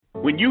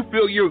When you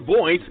feel your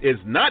voice is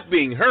not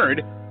being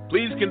heard,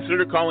 please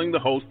consider calling the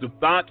host of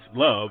Thoughts,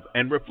 Love,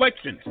 and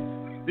Reflections.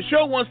 The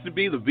show wants to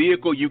be the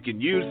vehicle you can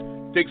use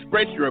to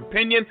express your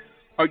opinion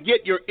or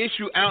get your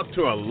issue out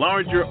to a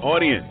larger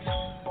audience.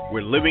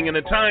 We're living in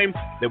a time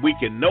that we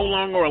can no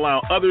longer allow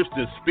others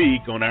to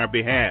speak on our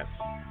behalf.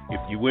 If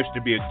you wish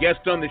to be a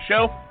guest on the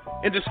show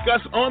and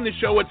discuss on the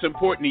show what's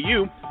important to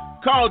you,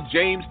 call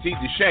James T.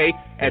 DeShay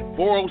at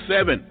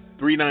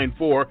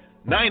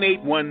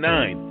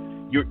 407-394-9819.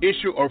 Your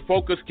issue or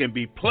focus can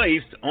be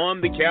placed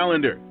on the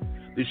calendar.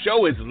 The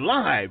show is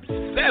live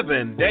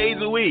 7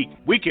 days a week.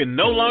 We can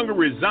no longer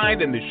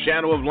reside in the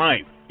shadow of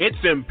life. It's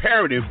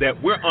imperative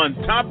that we're on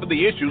top of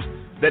the issues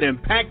that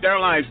impact our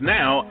lives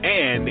now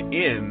and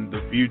in the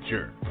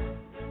future.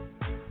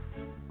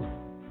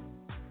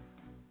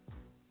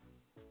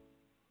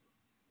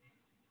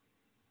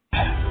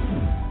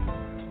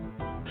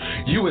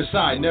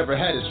 USI never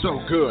had it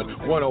so good.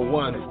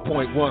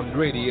 101.1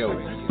 radio,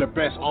 the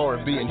best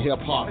R&B and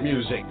hip-hop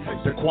music.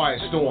 The Quiet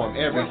Storm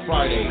every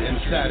Friday and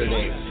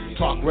Saturday.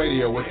 Talk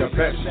radio with the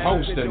best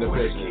host in the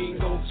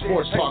business.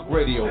 Sports Talk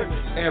Radio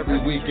every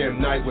weekend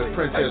night with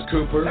Princess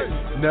Cooper.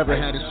 Never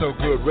had it so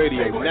good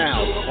radio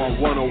now on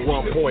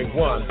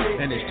 101.1,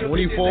 and it's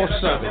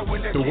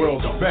 24/7. The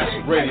world's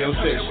best radio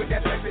station.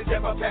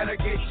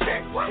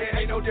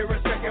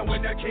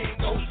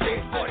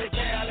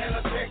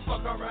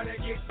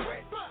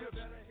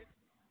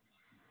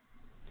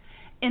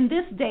 In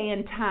this day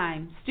and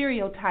time,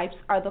 stereotypes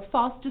are the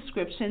false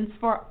descriptions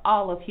for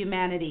all of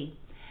humanity.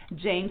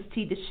 James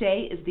T.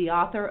 DeShay is the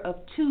author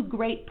of 2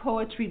 great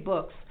poetry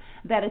books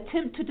that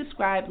attempt to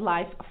describe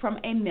life from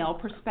a male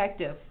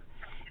perspective.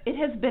 It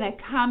has been a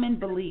common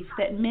belief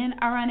that men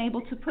are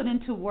unable to put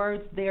into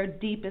words their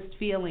deepest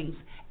feelings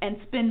and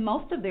spend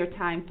most of their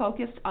time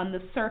focused on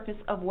the surface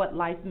of what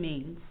life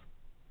means.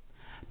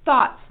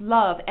 Thoughts,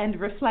 love, and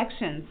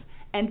reflections,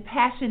 and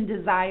passion,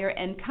 desire,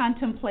 and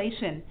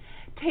contemplation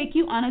take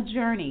you on a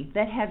journey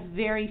that has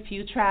very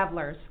few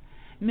travelers.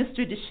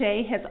 Mr.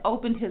 DeShay has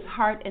opened his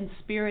heart and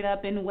spirit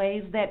up in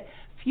ways that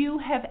few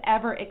have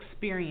ever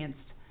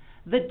experienced.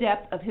 The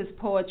depth of his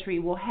poetry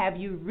will have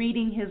you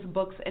reading his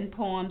books and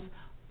poems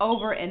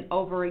over and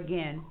over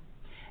again.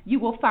 You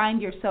will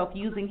find yourself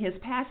using his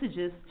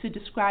passages to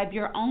describe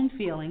your own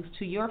feelings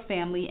to your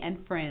family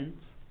and friends.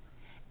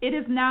 It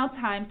is now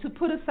time to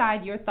put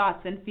aside your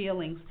thoughts and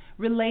feelings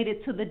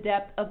related to the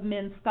depth of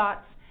men's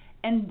thoughts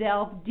and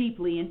delve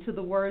deeply into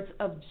the words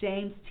of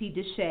James T.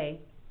 DeShay.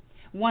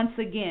 Once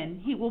again,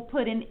 he will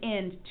put an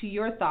end to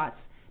your thoughts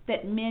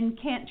that men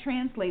can't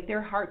translate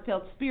their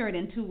heartfelt spirit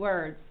into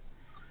words.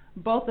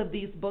 Both of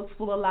these books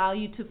will allow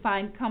you to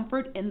find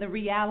comfort in the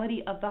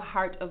reality of the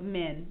heart of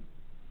men.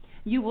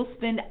 You will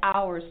spend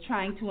hours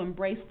trying to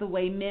embrace the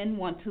way men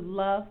want to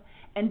love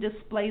and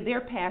display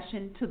their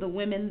passion to the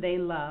women they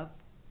love.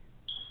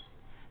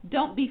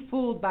 Don't be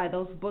fooled by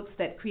those books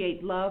that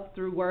create love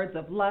through words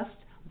of lust,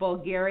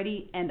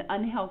 vulgarity, and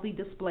unhealthy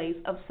displays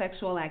of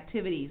sexual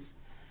activities.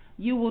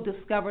 You will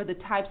discover the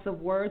types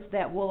of words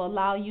that will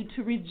allow you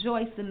to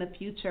rejoice in the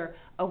future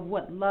of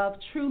what love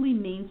truly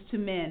means to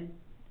men.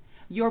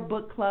 Your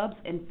book clubs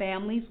and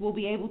families will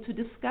be able to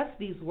discuss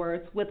these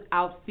words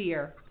without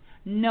fear.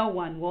 No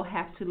one will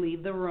have to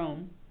leave the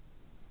room.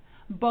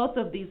 Both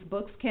of these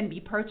books can be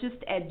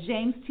purchased at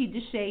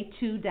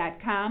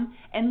jamestdeshay2.com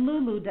and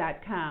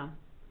lulu.com.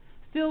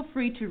 Feel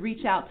free to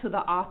reach out to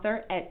the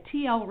author at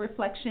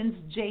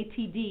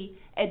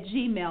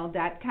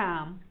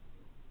tlreflectionsjtd@gmail.com.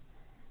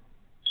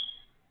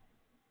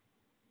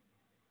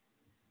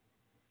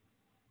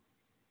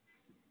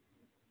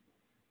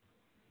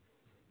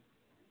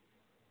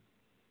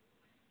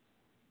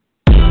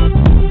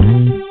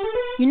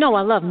 You know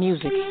I love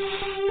music,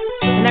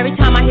 and every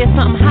time I hear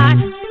something hot,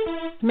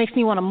 it makes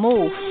me want to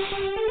move.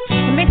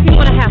 It makes me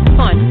want to have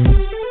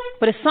fun,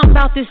 but it's something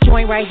about this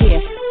joint right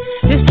here.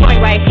 This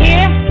joint right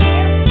here,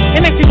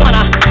 it makes me want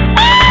to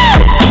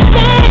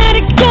let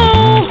it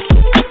go.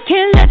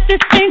 Can't let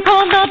this thing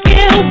called love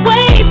get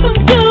away from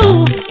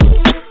you.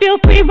 Feel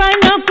free right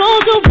now, go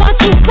do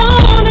what you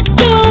want to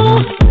do.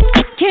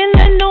 Can't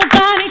let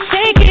nobody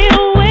take it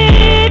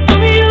away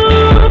from you,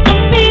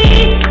 from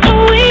me, from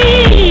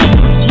we.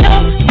 No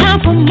time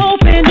for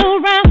moping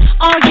around,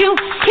 are you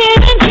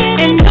kidding?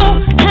 And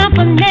no time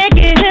for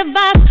negative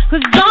vibes,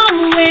 'cause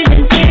I'm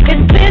winning.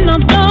 It's been a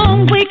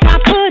long week, I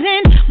put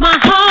in my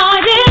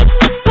heart in.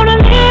 Gonna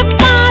live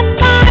my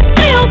life,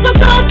 feel so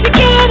close to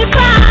get it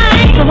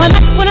right. So I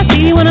like what I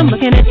see when I'm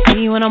looking at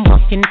me, when I'm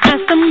walking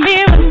past the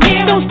mirror.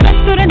 Don't stress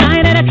through the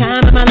night at a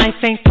time in my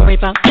life, ain't sorry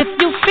about if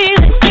you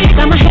feel it.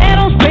 Got my head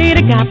on straight,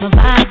 I got my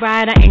vibe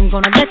right, I ain't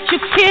gonna let you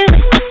kill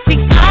it. See,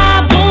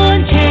 I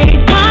won't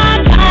change my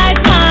life,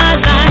 my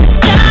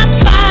life.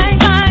 Just bye,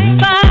 bye, bye,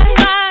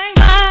 bye,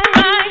 bye,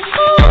 bye.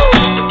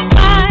 Ooh,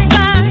 bye,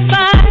 bye,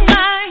 bye,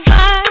 bye,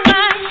 bye,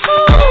 bye.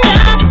 Ooh,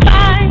 just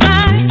bye,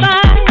 bye,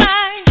 bye,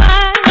 bye,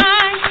 bye,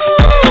 bye.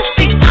 Ooh,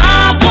 see,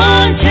 I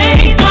won't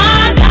change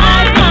my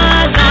life,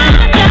 my life.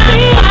 Just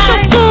bye. So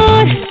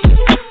good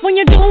when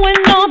you're doing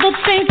all the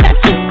things that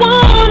you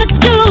wanna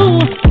do.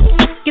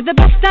 Get the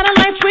best out of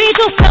life, treat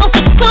yourself to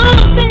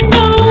something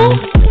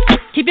new.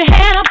 Keep your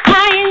head up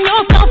high in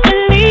yourself,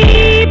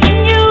 believe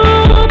in you,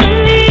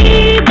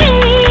 believe in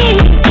me.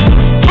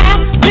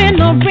 Has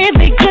been a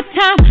really good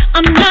time,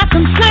 I'm not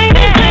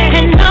complaining,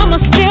 and I'ma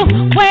still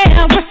wear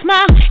a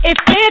smile if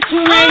it's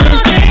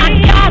raining. I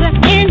gotta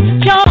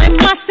enjoy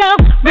myself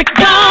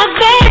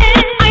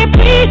regardless. I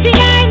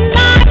appreciate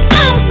life,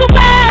 I'm so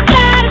glad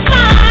that it's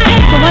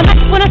mine. So I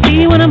like what I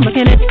see when I'm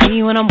looking at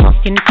me, when I'm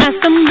walking past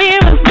the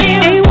mirror.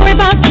 Ain't worried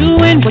about you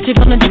and what you're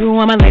gonna do.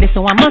 I'm a lady,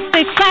 so I must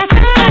stay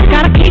classy.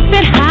 Gotta keep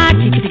it high,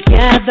 keep it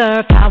together.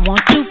 If I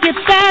want to get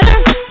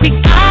better,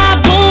 see,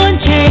 I won't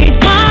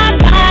change my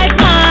life,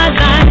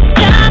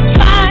 just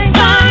fine,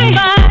 fine,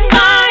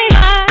 fine,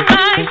 fine,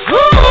 fine.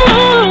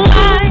 Ooh,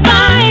 fine,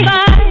 fine,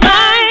 fine,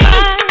 fine,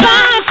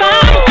 fine,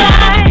 fine,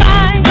 fine,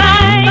 fine, fine,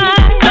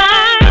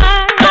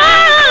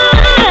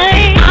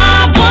 fine. I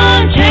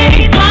won't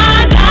change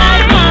my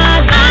life,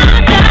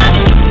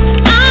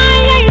 I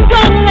ain't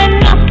gonna let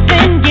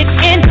nothing get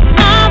in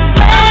my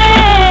way.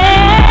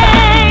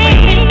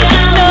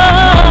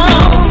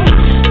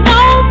 No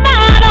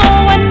matter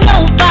what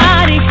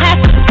nobody has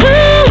to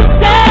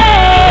say.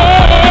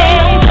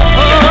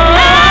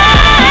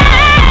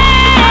 I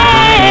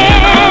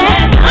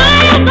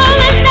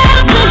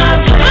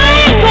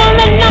ain't gonna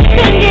let nothing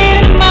get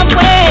in my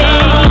way.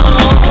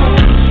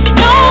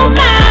 No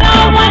matter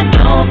what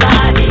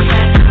nobody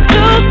has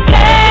to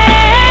say.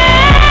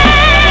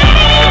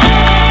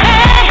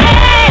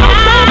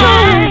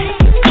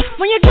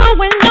 When you're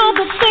doing all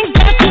the things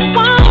that you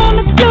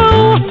wanna do,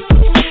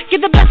 get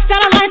the best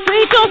out of life,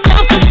 treat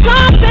yourself to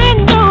something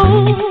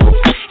new.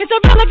 It's a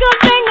really good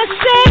thing to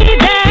say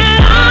that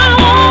I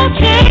won't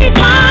change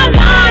my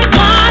life,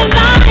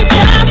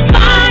 just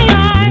fine,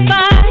 fine, fine,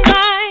 fine,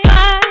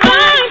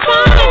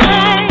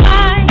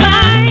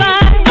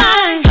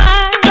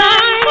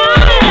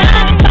 fine,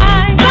 fine, fine,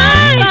 fine,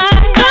 fine,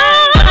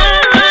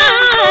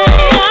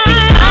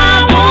 I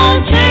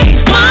won't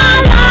change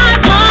my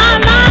life,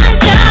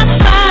 just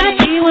fine.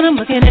 See when I'm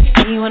looking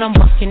at me, when I'm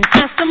walking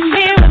past the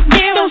mirror.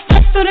 Don't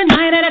step through the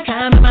night at a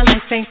time in my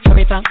life, ain't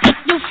worried about what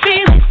you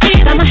feeling.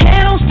 Got my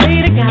head on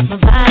straight, I got my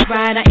vibe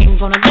right, I ain't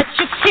gonna let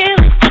you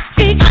kill it.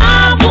 See,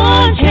 I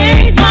won't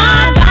change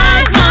my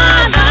life,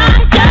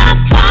 just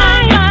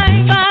fine,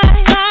 fine, fine, fine, fine,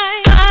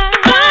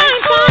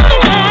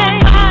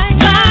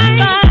 fine,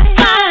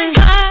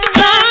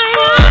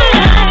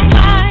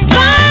 fine,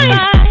 fine,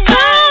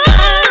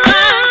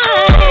 fine,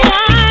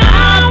 I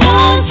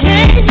won't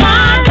change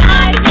my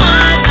life,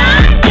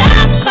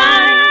 just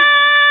fine.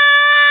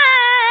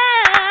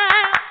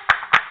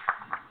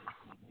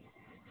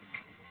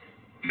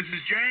 This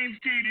is James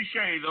T.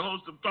 DeShay, the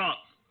host of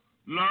Thoughts,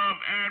 Love,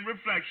 and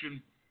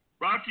Reflection,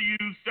 brought to you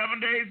 7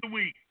 days a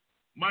week,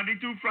 Monday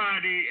through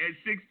Friday at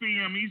 6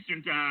 p.m.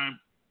 Eastern Time,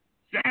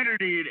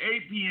 Saturday at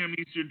 8 p.m.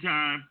 Eastern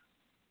Time,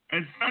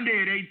 and Sunday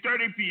at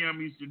 8:30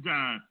 p.m. Eastern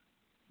Time.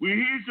 We're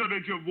here so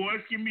that your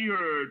voice can be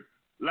heard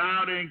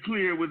loud and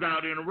clear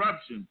without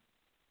interruption.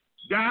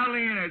 Dial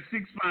in at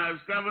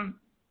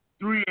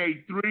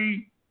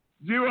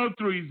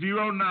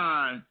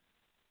 657-383-0309.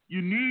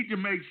 You need to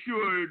make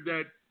sure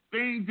that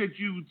things that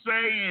you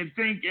say and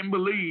think and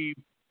believe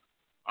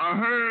are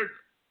heard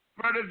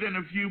further than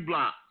a few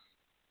blocks.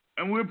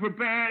 And we're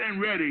prepared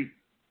and ready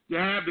to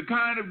have the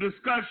kind of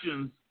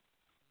discussions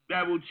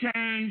that will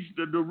change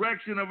the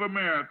direction of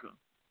America.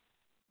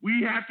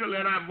 We have to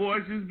let our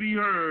voices be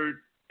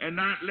heard and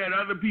not let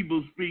other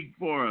people speak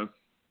for us.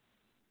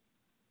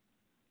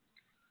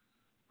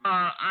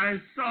 I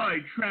saw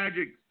a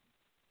tragic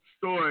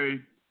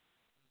story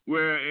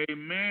where a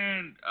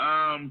man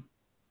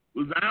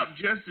was out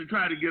just to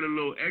try to get a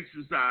little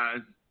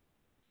exercise,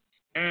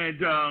 and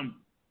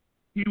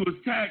he was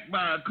attacked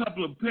by a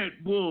couple of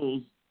pit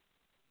bulls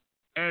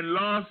and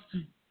lost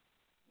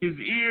his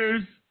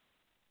ears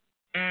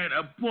and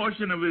a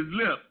portion of his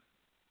lip.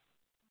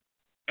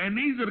 And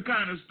these are the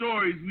kind of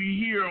stories we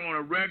hear on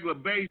a regular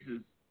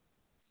basis.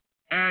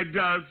 And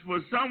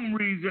for some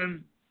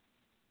reason,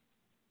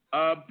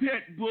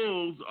 pit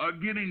bulls are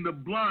getting the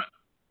blunt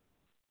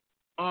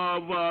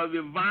of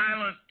the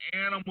violent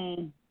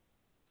animal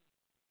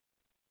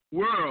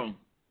world.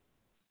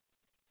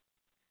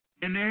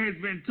 And there has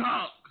been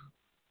talk,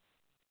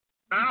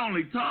 not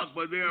only talk,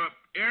 but there are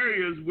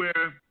areas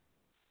where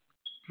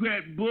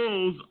pit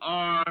bulls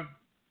are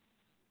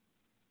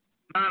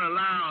not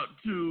allowed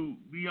to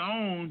be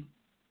owned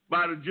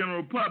by the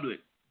general public.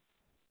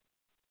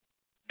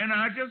 And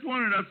I just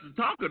wanted us to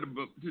talk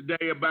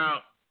today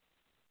about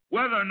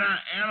whether or not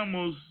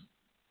animals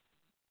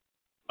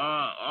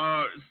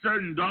or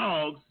certain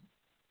dogs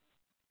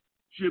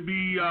should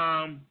be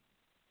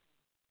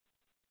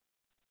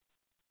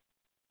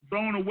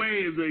thrown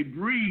away as a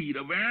breed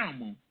of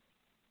animal.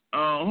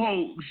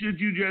 Should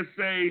you just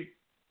say,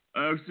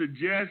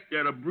 suggest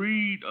that a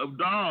breed of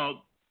dog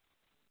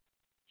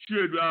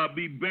should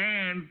be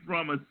banned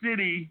from a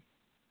city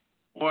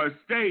or a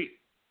state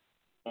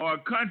or a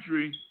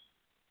country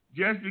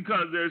just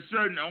because there are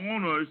certain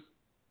owners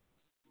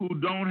who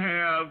don't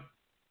have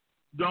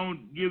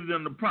don't give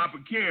them the proper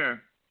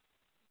care.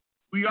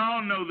 We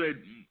all know that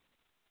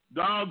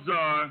dogs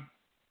are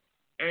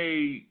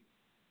a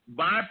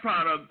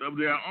byproduct of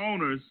their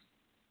owners,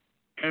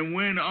 and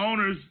when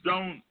owners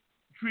don't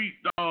treat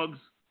dogs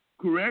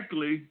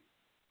correctly,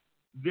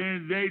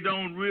 then they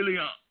don't really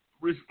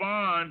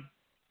respond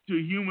to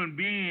human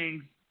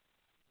beings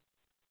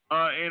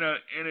in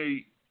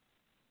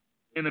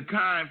a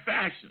kind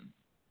fashion.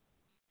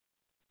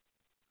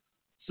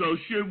 So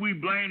should we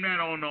blame that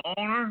on the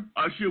owner,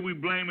 or should we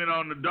blame it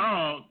on the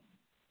dog,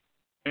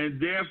 and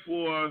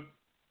therefore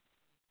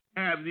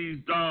have these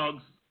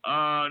dogs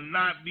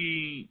not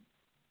be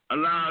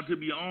allowed to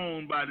be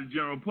owned by the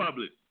general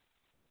public?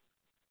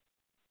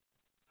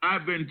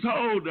 I've been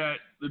told that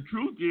the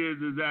truth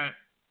is that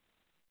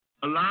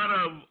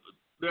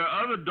there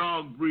are other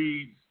dog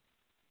breeds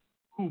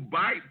who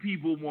bite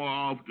people more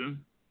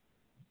often,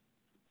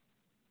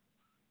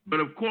 but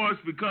of course,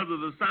 because of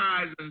the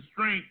size and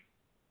strength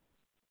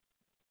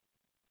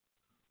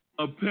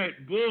of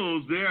pet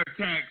bulls, their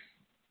attacks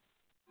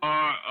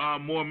are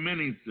more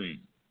menacing.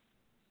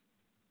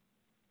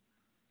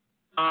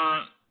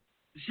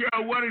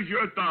 Cheryl, what is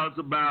your thoughts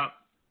about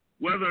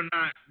whether or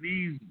not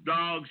these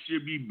dogs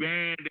should be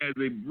banned as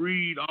a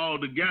breed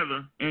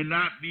altogether and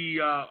not be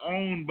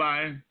owned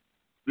by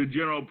the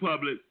general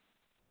public?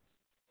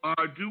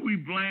 Or do we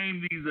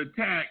blame these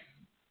attacks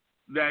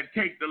that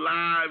take the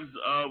lives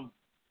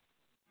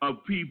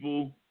of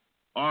people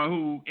or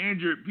who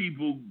injured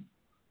people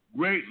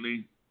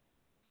greatly?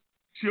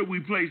 Should we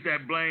place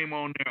that blame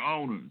on their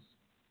owners?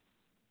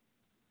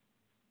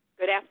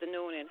 Good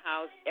afternoon, and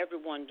how's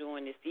everyone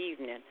doing this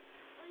evening?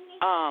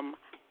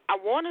 I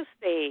want to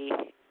say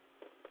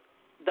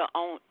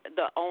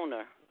the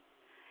owner,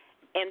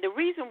 and the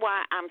reason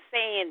why I'm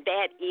saying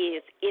that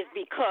is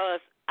because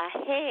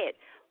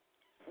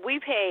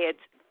we've had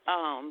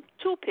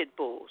 2 pit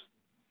bulls,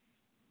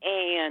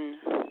 and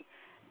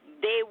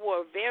they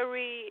were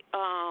very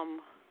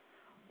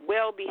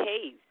well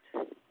behaved.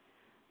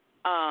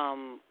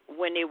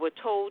 When they were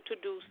told to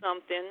do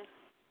something,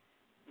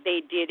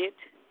 they did it.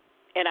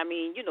 And I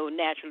mean,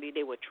 naturally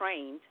they were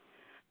trained.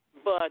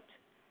 But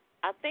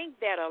I think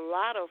that a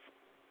lot of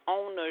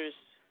owners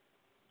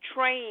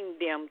train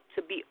them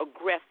to be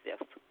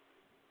aggressive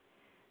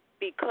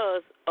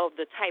because of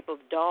the type of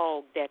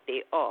dog that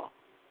they are.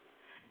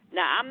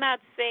 Now, I'm not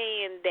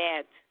saying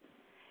that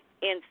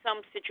in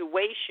some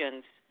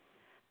situations,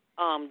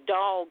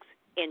 dogs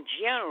in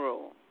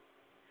general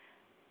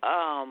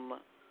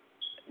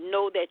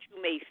know that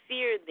you may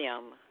fear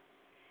them,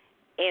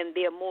 and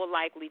they're more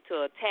likely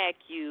to attack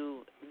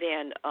you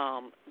than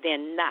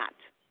not.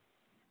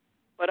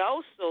 But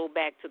also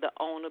back to the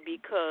owner,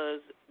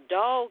 because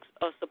dogs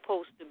are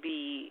supposed to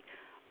be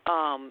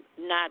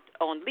not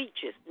on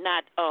leashes,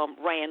 not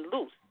ran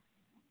loose.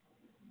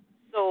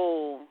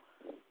 So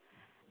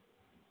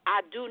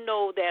I do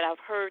know that I've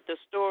heard the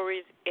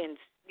stories, and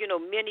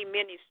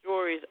many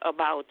stories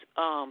about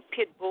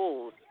pit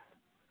bulls,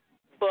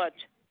 but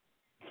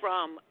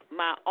from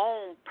my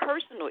own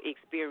personal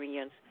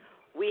experience,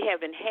 we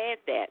haven't had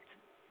that.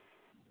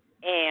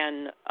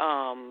 And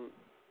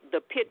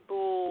the pit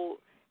bull,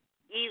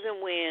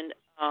 even when,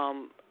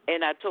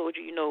 and I told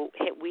you,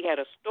 we had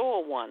a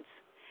store once,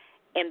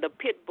 and the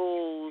pit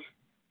bulls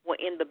were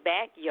in the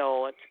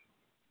backyard,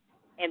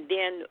 and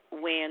then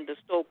when the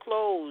store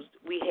closed,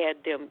 we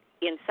had them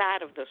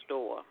inside of the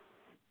store.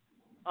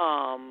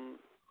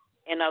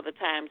 And other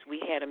times we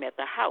had them at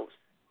the house.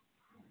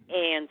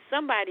 And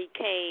somebody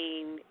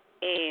came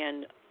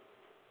and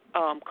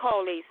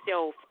called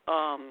themselves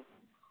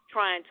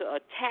trying to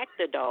attack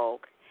the dog,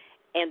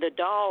 and the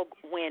dog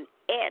went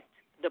at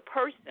the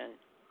person,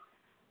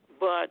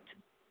 but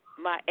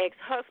my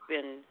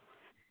ex-husband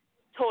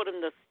told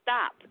him to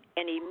stop,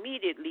 and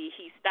immediately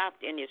he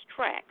stopped in his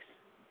tracks,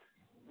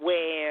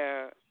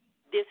 where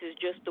this is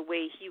just the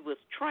way he was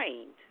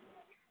trained,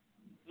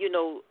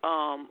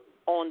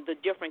 on the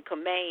different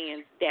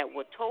commands that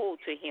were told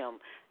to him.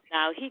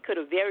 Now, he could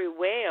have very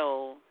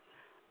well,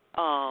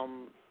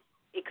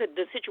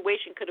 the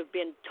situation could have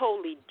been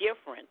totally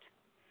different,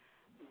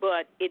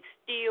 but it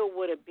still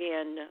would have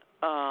been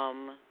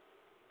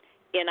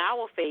in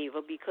our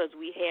favor because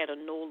we had a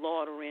no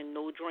loitering,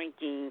 no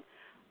drinking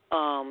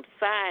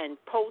sign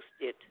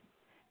posted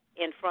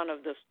in front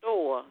of the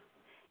store,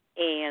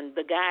 and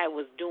the guy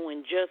was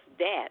doing just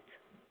that,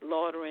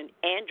 loitering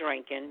and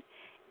drinking,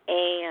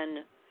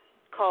 and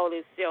called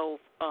himself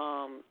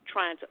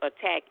trying to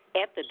attack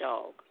at the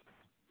dog.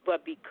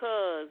 But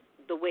because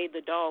the way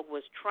the dog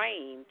was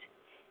trained,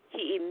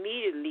 he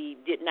immediately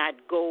did not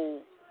go,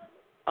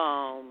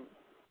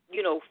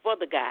 for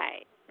the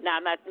guy. Now,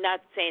 I'm not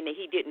saying that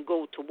he didn't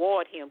go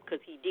toward him, because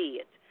he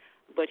did,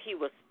 but he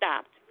was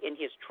stopped in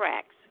his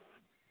tracks.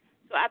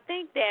 So I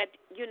think that,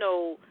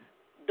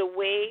 the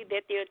way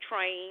that they're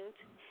trained,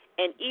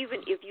 and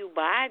even if you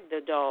buy the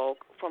dog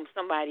from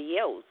somebody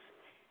else,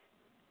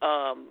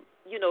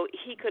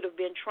 he could have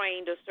been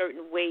trained a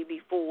certain way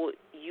before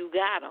you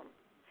got him.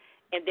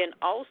 And then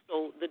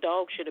also, the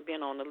dog should have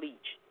been on a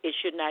leash. It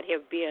should not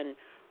have been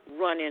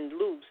running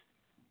loose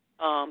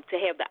to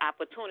have the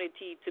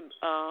opportunity to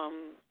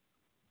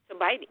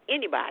bite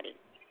anybody.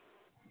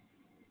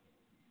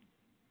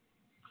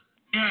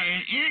 Yeah,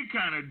 and any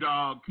kind of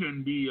dog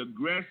can be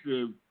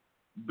aggressive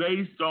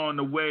based on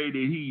the way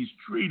that he's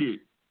treated.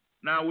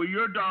 Now, were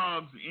your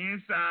dogs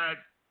inside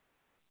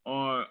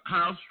or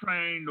house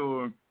trained,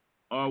 or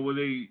were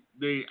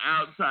they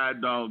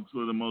outside dogs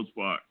for the most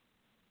part?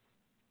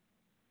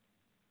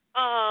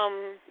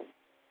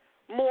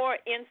 More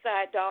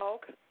inside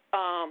dog,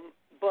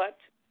 but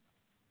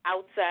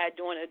outside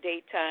during the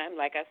daytime,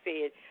 like I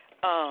said,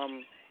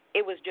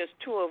 it was just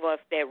two of us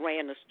that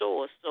ran the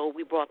store, so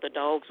we brought the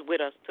dogs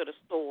with us to the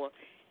store,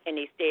 and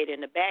they stayed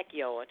in the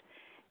backyard.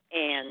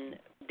 And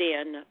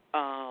then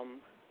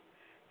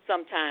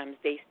sometimes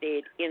they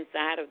stayed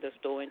inside of the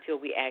store until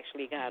we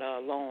actually got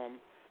an alarm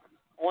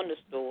in the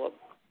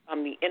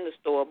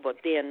store. But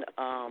then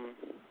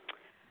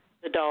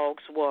the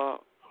dogs were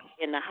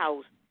in the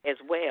house as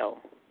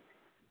well.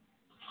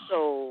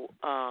 So,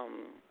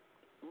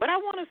 but I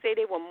want to say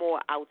they were more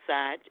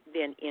outside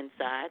than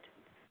inside.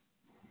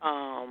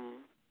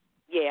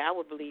 Yeah, I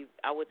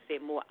would say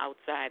more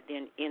outside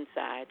than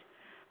inside.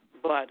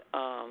 But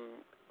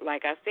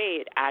like I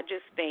said, I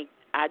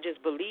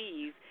just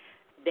believe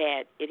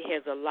that it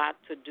has a lot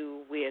to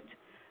do with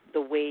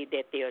the way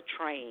that they are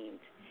trained.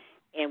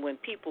 And when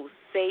people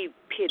say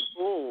pit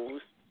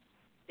bulls,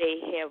 they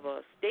have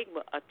a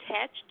stigma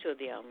attached to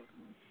them.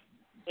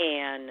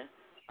 And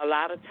a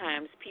lot of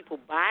times people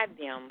buy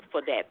them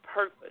for that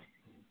purpose.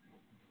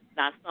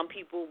 Now, some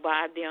people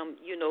buy them,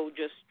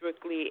 just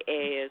strictly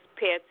as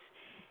pets,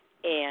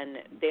 and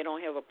they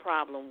don't have a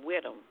problem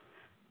with them.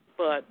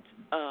 But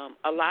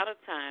a lot of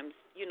times,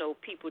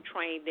 people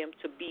train them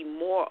to be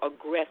more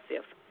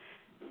aggressive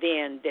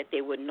than that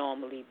they would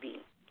normally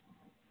be.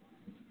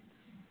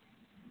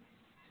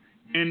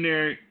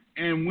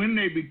 And when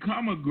they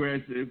become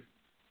aggressive,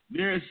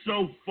 they're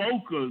so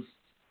focused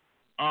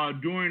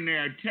during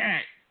their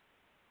attack,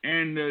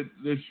 and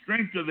the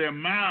strength of their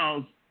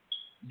mouths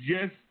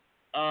just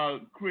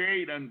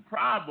create a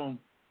problem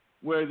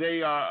where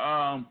they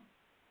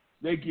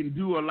can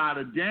do a lot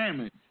of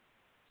damage.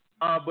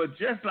 But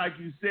just like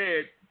you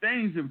said,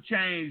 things have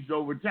changed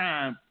over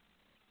time.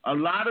 A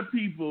lot of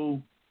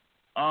people,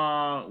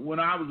 when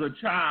I was a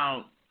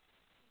child,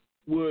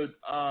 would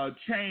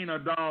chain a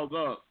dog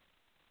up.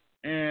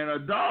 And a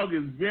dog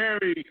is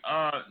very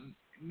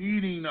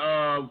needing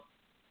of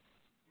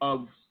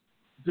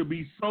to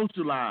be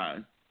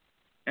socialized.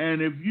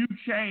 And if you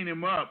chain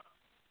him up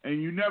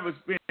and you never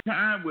spend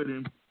time with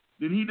him,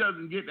 then he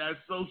doesn't get that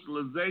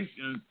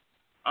socialization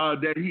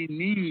that he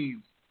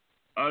needs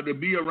to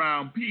be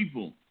around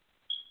people.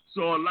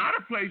 So a lot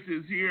of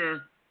places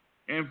here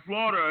in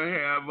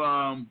Florida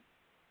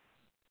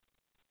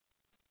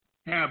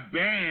have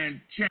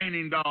banned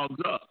chaining dogs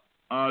up.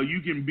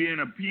 You can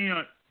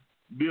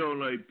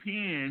build a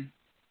pen,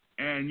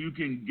 and you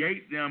can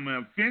gate them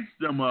and fence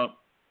them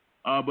up.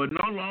 But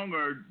no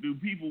longer do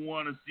people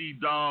want to see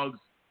dogs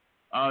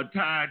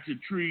tied to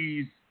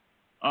trees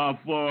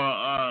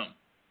for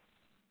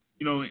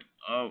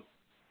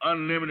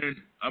unlimited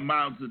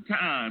amounts of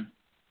time.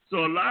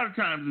 So a lot of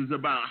times it's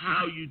about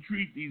how you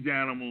treat these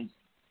animals,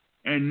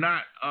 and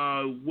not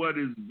what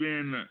has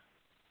been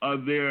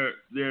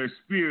their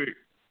spirit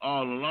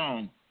all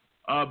along.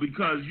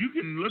 Because you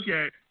can look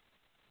at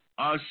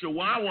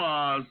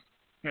Chihuahuas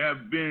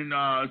have been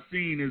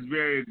seen as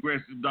very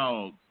aggressive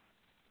dogs,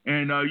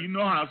 and you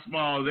know how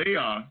small they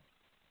are.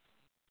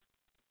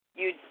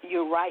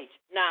 You're right.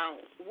 Now,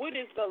 what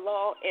is the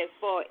law as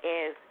far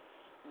as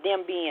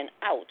them being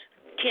out?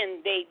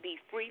 Can they be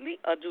freely,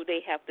 or do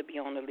they have to be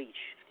on a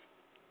leash?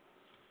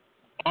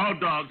 All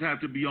dogs have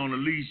to be on a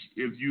leash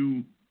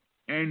you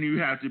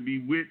have to be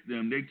with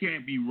them. They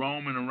can't be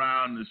roaming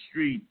around the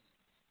streets.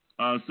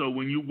 So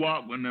when you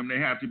walk with them, they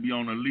have to be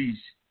on a leash.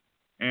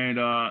 And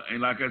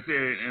like I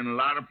said, and a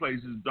lot of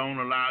places don't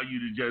allow you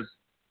to just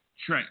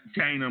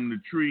chain them to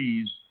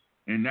trees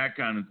and that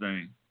kind of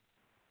thing.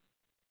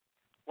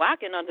 Well, I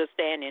can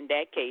understand in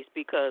that case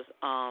because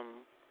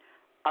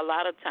a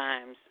lot of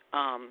times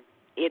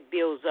it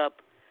builds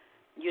up,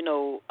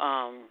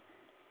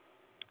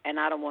 and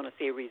I don't want to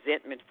say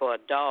resentment for a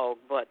dog,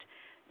 but,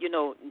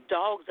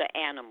 dogs are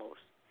animals,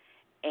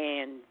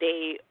 and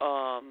they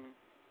are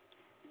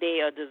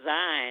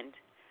designed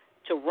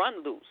to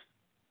run loose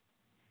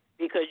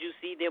because you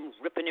see them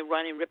ripping and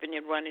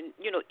running,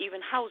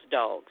 even house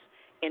dogs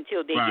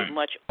until they get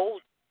much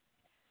older.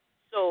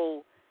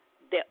 So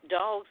the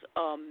dogs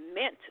are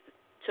meant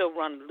to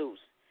run loose.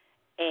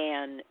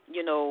 And,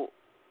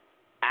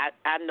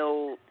 I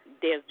know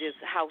there's this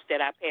house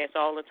that I pass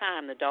all the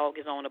time. The dog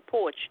is on the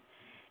porch,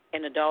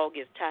 and the dog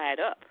is tied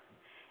up.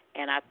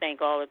 And I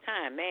think all the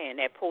time, man,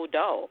 that poor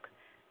dog,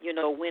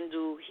 when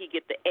do he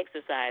get the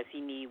exercise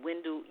he needs?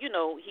 When do,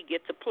 he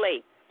get to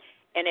play?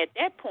 And at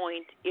that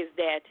point is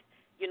that,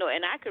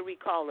 and I could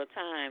recall a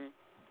time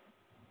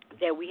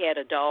that we had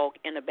a dog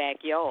in the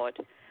backyard.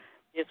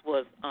 This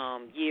was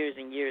years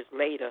and years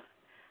later.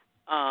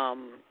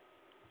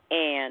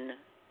 And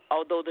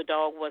although the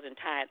dog wasn't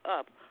tied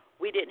up,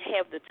 we didn't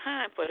have the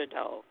time for the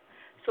dog.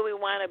 So we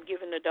wound up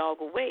giving the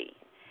dog away.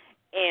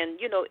 And,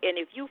 and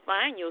if you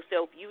find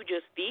yourself, you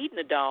just feeding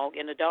the dog,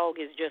 and the dog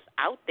is just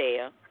out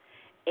there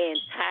and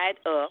tied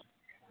up,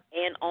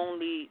 and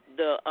only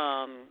the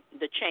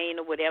chain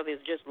or whatever is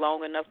just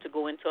long enough to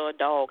go into a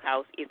dog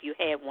house if you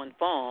have one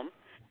farm.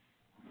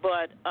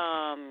 But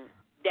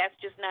that's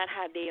just not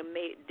how they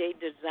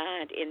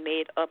designed and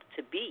made up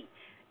to be.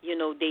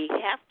 They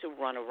have to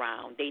run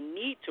around. They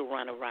need to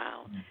run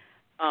around.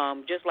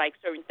 Just like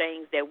certain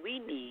things that we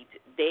need,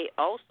 they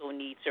also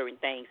need certain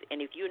things.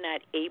 And if you're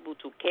not able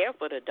to care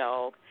for the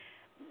dog,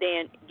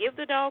 then give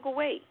the dog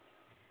away.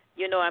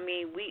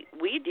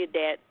 We did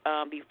that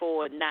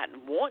before, not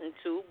wanting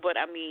to, but,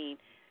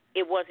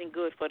 it wasn't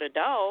good for the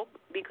dog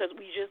because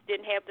we just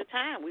didn't have the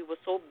time. We were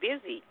so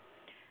busy.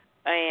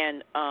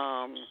 And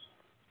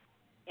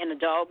the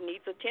dog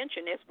needs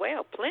attention as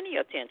well, plenty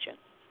of attention.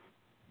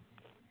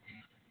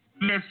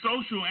 They're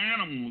social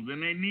animals,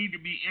 and they need to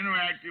be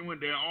interacting with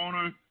their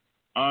owner.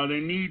 They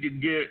need to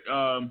get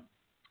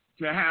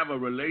to have a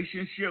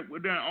relationship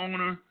with their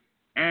owner,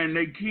 and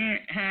they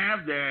can't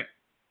have that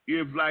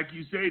if, like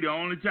you say, the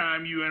only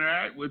time you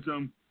interact with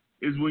them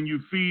is when you're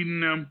feeding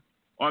them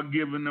or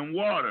giving them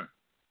water.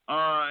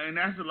 And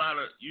that's a lot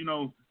of,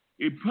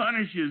 it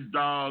punishes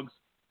dogs,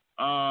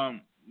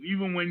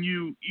 even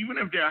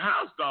if they're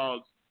house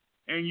dogs,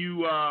 and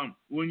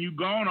when you're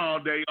gone all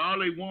day, all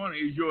they want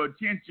is your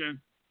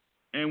attention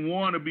and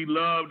want to be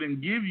loved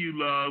and give you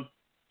love,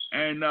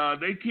 and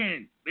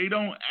they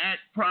don't act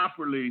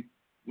properly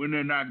when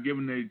they're not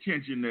given the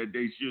attention that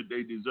they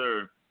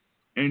deserve.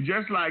 And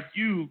just like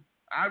you,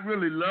 I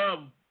really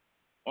love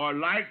or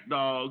like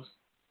dogs,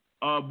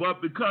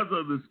 but because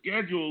of the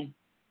schedule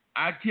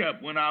I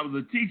kept when I was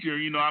a teacher,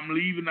 I'm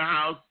leaving the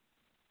house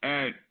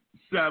at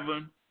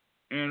 7,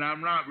 and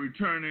I'm not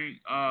returning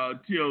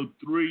till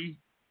 3,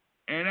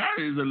 and that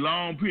is a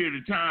long period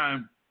of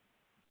time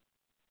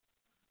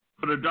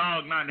for the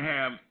dog not to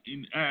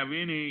have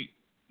any,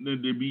 to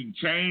be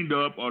chained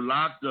up or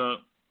locked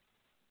up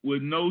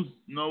with no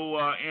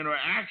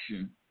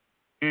interaction.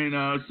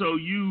 And so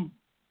you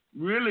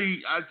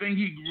really, I think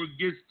he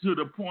gets to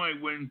the point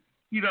when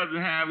he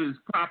doesn't have his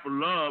proper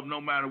love,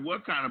 no matter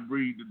what kind of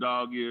breed the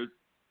dog is,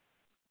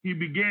 he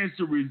begins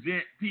to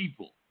resent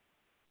people.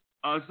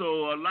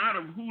 So a lot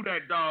of who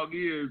that dog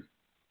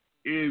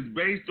is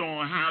based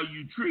on how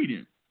you treat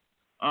him.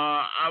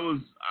 I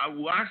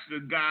watched a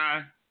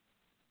guy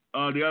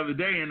the other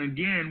day, and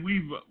again,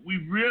 we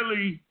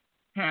really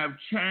have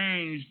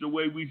changed the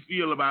way we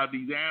feel about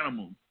these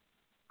animals,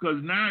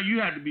 because now you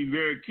have to be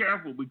very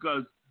careful,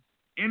 because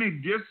any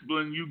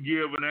discipline you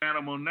give an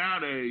animal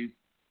nowadays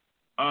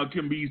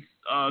can be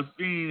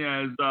seen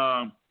as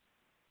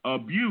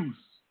abuse.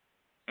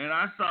 And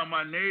I saw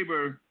my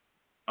neighbor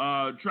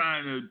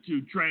trying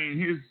to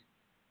train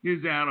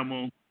his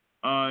animal,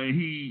 and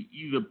he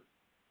either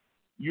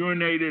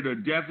urinated or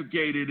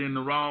defecated in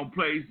the wrong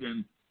place,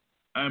 and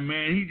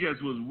man, he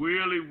just was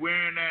really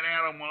wearing that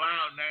animal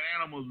out, and that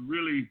animal was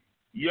really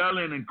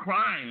yelling and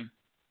crying.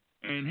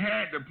 And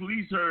had the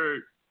police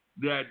heard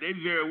that, they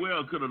very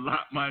well could have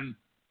locked my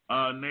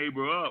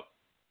neighbor up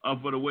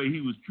for the way he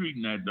was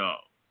treating that dog.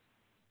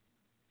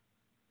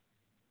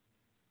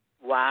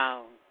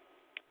 Wow.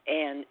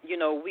 And,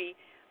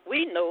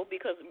 we know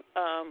because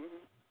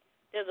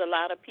there's a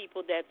lot of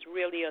people that's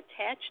really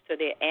attached to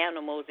their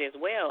animals as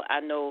well.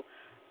 I know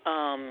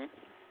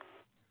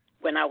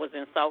when I was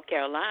in South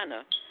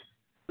Carolina,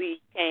 we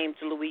came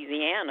to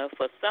Louisiana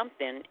for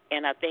something,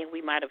 and I think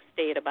we might have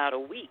stayed about a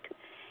week.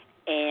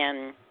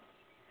 And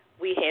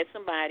we had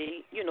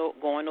somebody,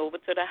 going over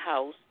to the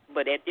house,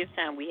 but at this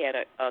time we had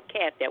a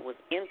cat that was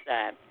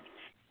inside,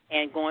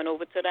 and going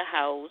over to the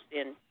house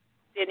and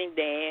sitting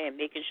there and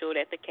making sure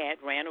that the cat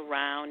ran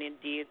around and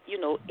did,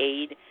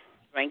 ate,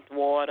 drank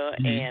water,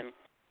 and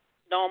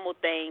normal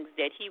things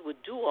that he would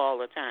do all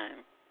the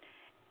time.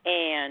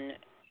 And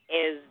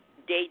as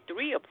day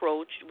 3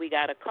 approached, we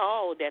got a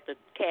call that the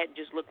cat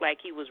just looked like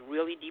he was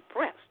really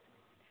depressed.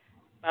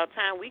 By the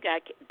time we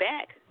got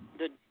back,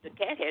 the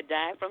cat had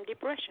died from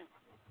depression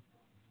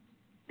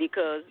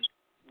because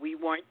we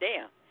weren't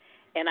there.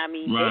 And,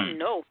 They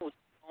know who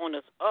the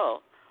owners are.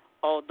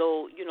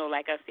 Although,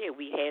 like I said,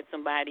 we had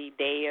somebody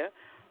there,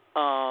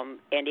 and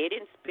they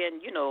didn't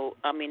spend,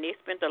 they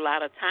spent a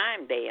lot of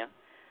time there,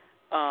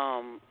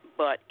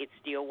 but it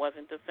still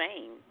wasn't the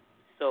same.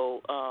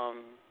 So,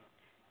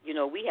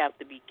 we have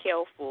to be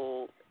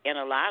careful in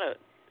a lot of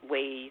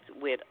ways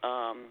with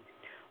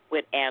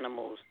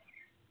animals.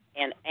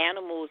 And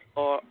animals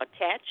are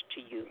attached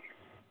to you,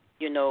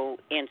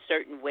 in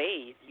certain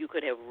ways. You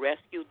could have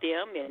rescued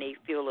them, and they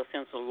feel a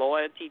sense of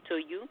loyalty to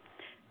you.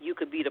 You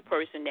could be the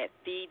person that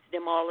feeds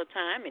them all the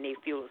time, and they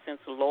feel a sense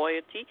of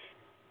loyalty.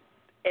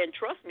 And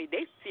trust me,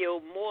 they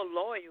feel more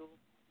loyal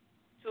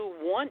to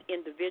one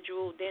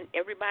individual than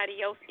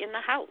everybody else in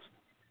the house.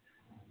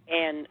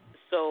 And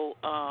so,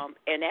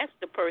 and that's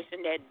the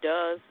person that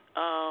does,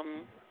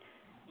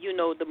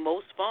 the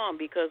most fun,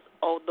 because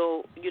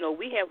although,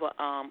 we have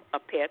a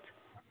pet,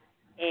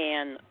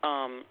 and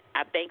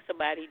I think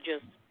somebody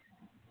just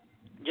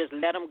just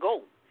let them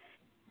go.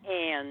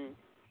 And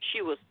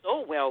she was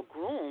so well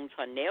groomed.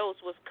 Her nails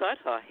was cut,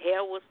 her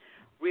hair was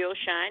real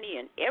shiny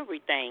and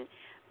everything,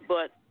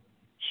 but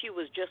she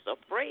was just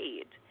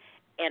afraid.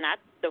 And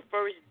the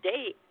first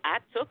day I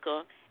took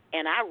her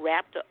and I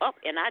wrapped her up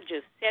and I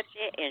just sat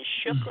there and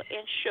shook her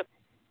and shook her.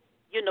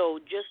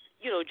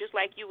 Just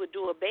like you would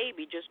do a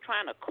baby, just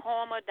trying to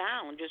calm her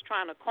down,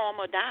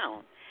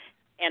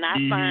 And I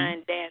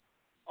find that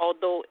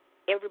although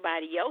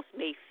everybody else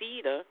may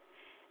feed her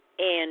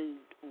and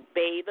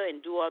bathe her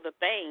and do other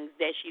things,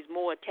 that she's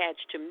more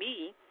attached to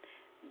me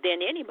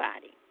than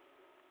anybody.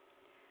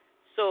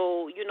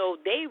 So,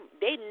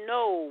 they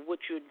know what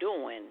you're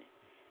doing,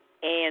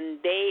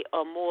 and they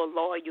are more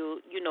loyal,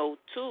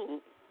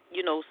 to,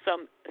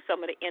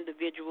 some of the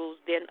individuals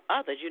than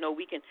others.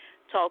 We can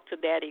talk to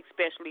that,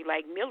 especially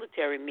like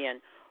military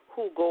men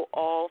who go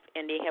off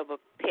and they have a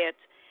pet,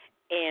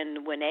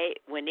 and when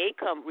they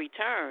come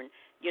return,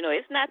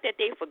 it's not that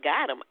they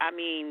forgot them. I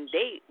mean,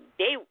 they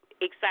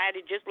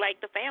excited just like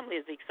the family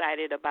is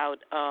excited about,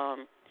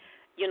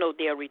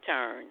 their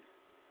return.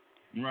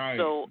 Right.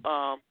 So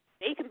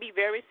they can be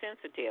very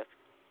sensitive.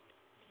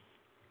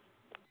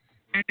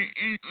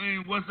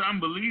 And what's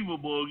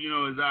unbelievable,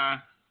 is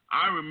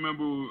I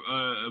remember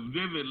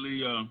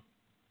vividly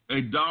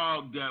a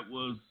dog that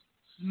was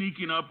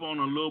sneaking up on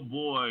a little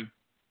boy,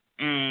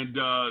 and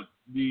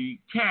the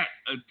cat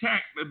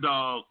attacked the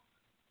dog,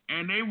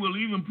 and they will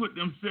even put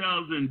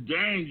themselves in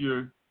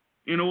danger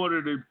in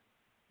order to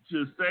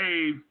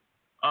save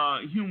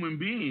human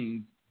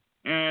beings.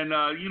 And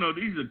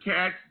these are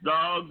cats,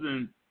 dogs,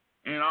 and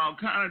all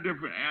kind of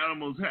different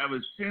animals have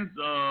a sense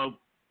of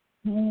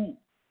who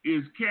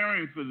is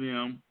caring for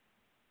them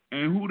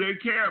and who they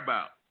care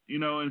about.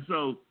 And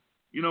so,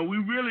 we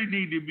really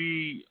need to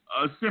be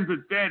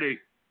sympathetic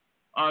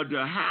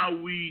to how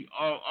we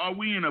are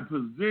we in a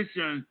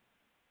position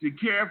to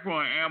care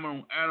for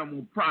an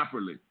animal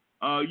properly.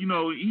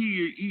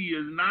 He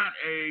is not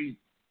a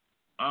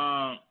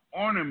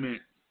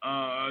ornament,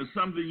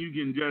 something you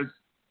can just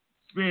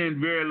spend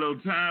very little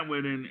time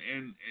with, and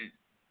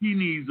he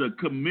needs a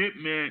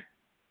commitment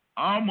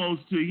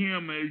almost to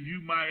him as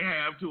you might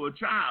have to a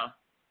child.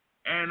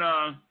 And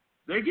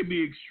they can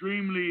be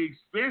extremely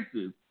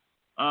expensive,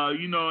 so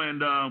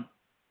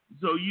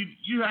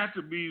you have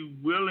to be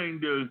willing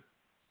to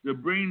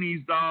bring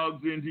these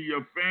dogs into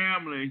your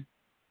family.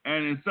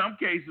 And in some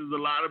cases, a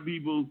lot of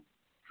people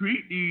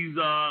treat these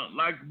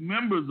like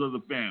members of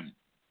the family.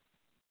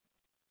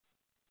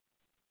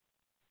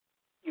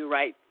 You're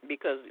right,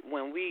 because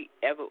when we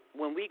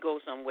go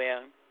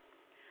somewhere,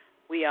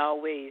 we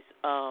always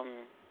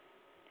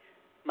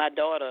my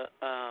daughter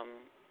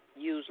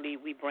usually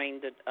we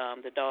bring the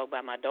dog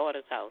by my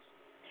daughter's house,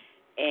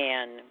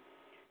 and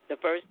the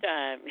first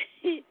time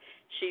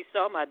she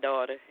saw my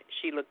daughter,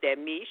 she looked at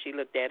me, she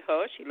looked at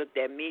her, she looked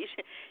at me.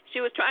 She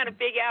was trying to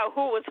figure out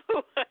who was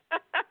who.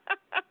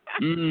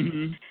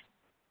 Mm-hmm.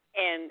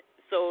 And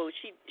so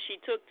she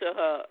took to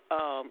her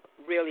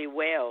really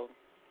well.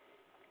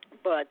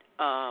 But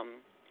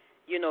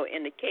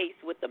in the case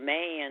with the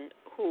man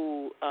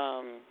who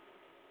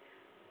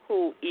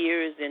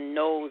ears and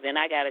nose, and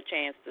I got a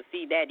chance to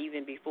see that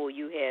even before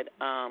you had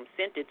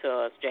sent it to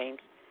us, James.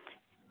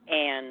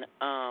 And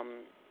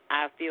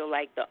I feel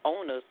like the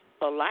owners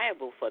are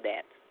liable for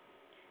that,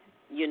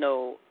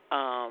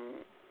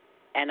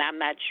 and I'm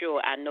not sure.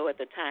 I know at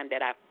the time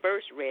that I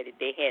first read it,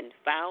 they hadn't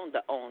found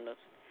the owners,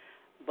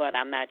 but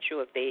I'm not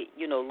sure if they,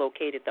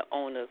 located the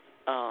owners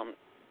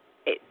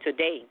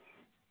today.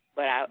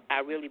 But I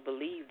really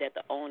believe that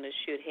the owners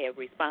should have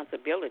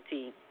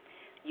responsibility,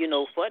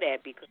 for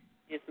that, because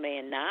this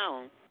man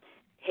now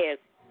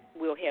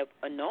will have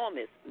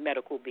enormous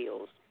medical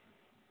bills.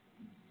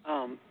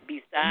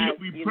 Besides,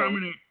 he'll be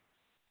permanent.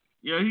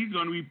 Yeah, he's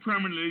going to be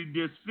permanently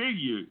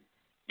disfigured.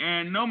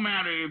 And no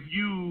matter if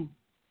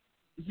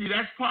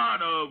that's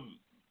part of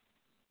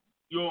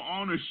your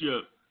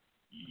ownership.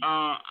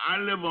 I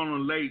live on a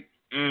lake,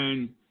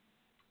 and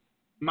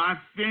my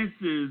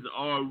fences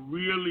are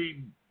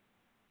really,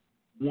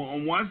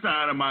 on one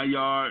side of my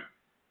yard,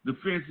 the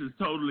fence is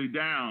totally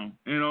down,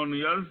 and on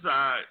the other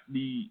side,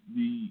 the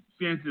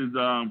fence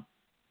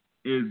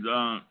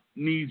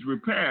needs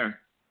repair.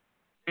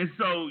 And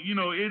so,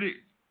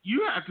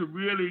 you have to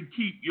really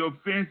keep your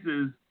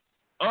fences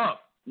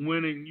up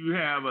when you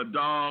have a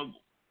dog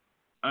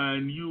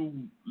and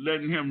you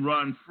letting him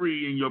run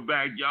free in your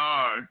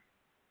backyard,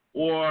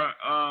 or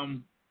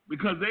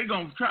because they're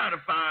going to try to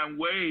find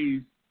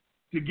ways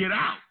to get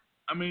out.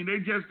 I mean, they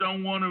just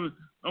don't want to,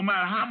 no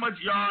matter how much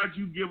yard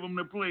you give them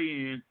to play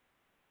in,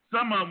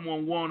 some of them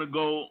will want to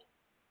go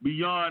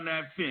beyond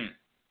that fence.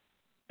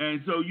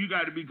 And so you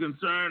got to be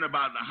concerned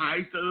about the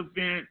height of the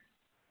fence.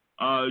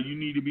 You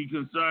need to be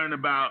concerned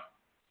about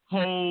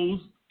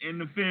holes in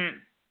the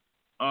fence.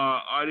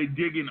 Are they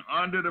digging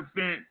under the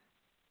fence?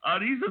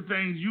 These are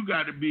things you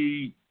got to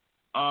be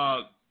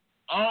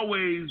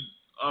always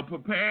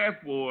prepared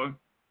for,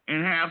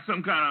 and have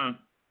some kind of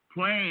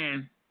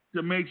plan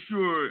to make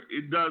sure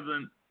it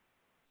doesn't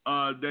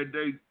that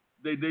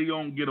they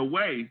don't get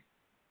away.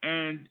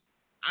 And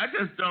I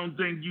just don't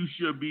think you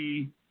should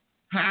be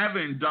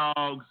having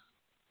dogs.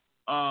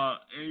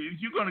 If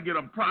you're going to get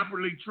them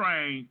properly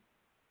trained,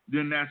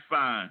 then that's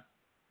fine.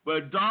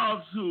 But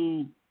dogs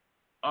who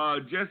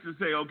just to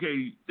say,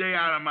 okay, stay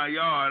out of my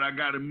yard, I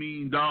got a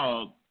mean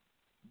dog,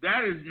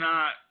 that is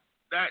not,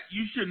 that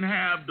you shouldn't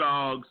have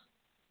dogs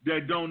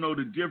that don't know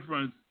the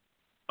difference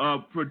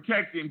of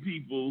protecting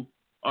people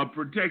or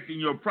protecting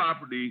your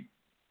property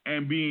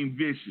and being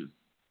vicious.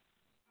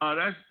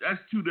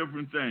 That's two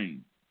different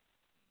things.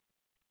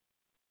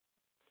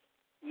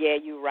 Yeah,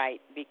 you're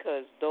right,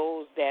 because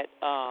those that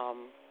are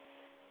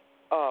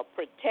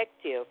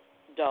protective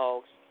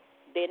dogs,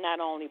 they not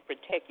only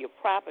protect your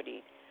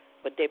property,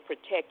 but they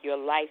protect your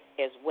life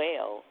as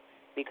well,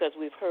 because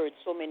we've heard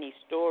so many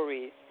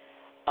stories,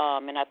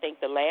 and I think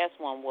the last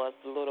one was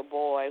the little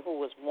boy who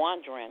was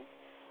wandering.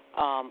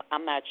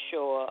 I'm not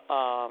sure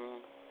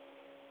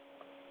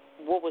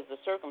what was the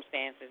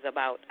circumstances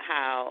about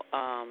how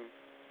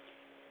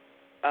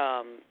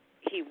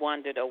he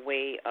wandered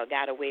away,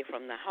 got away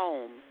from the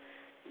home.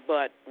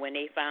 But when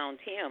they found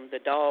him, the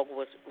dog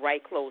was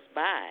right close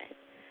by.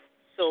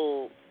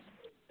 So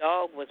the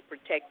dog was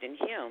protecting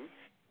him.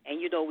 And,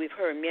 you know, we've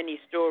heard many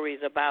stories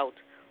about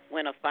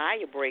when a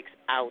fire breaks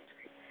out,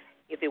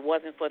 if it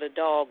wasn't for the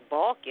dog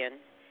barking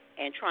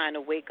and trying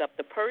to wake up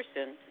the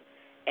person,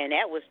 and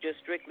that was just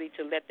strictly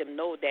to let them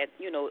know that,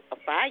 you know, a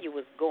fire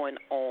was going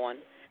on.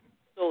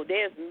 So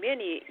there's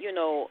many, you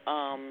know,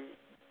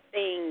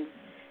 things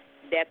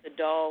that the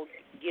dog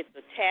gets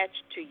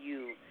attached to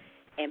you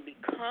and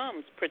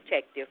becomes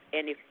protective.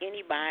 And if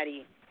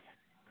anybody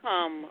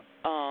come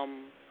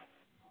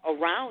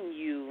around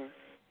you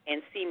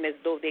and seem as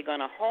though they're going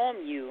to harm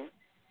you,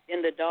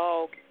 then the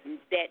dog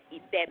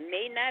that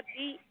may not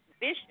be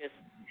vicious,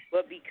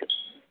 but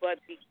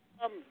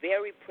become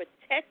very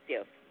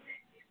protective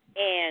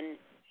and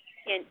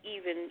can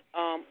even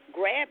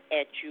grab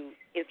at you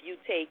if you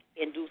take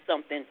and do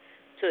something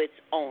to its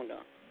owner.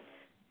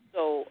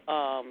 So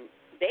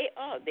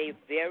they're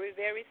very,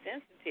 very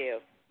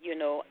sensitive. You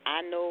know,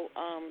 I know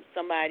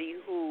somebody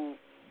who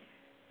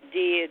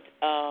did,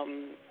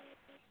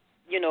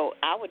 you know,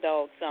 our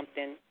dog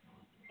something,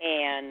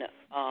 and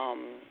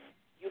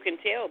you can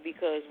tell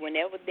because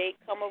whenever they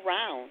come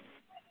around,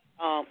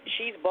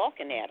 she's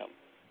barking at them.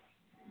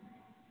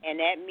 And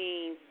that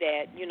means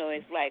that, you know,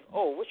 it's like,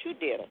 oh, what you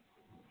did?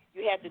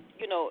 You have to,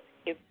 you know,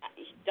 if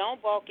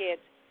don't bark at,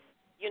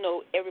 you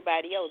know,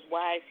 everybody else.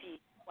 Why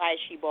is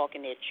she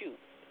barking at you?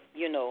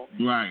 You know,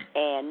 right?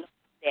 And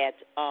that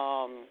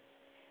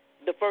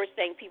the first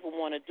thing people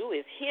want to do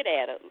is hit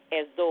at her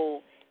as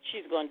though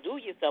she's going to do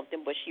you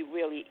something, but she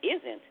really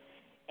isn't.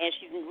 And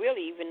she's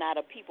really even not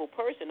a people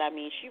person. I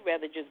mean, she'd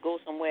rather just go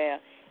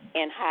somewhere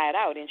and hide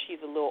out, and she's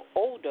a little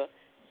older,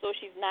 so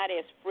she's not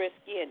as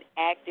frisky and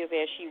active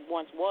as she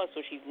once was,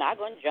 so she's not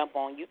going to jump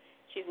on you.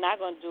 She's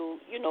not going to do,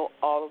 you know,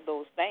 all of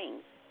those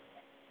things.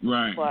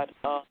 Right. But,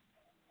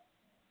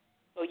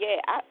 so,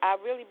 yeah,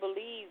 I really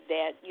believe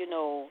that, you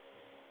know,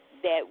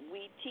 that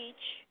we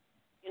teach,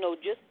 you know,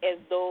 just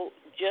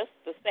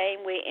the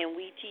same way, and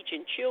we teach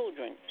in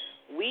children.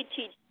 We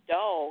teach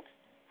dogs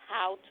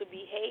how to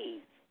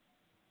behave.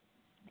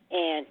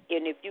 And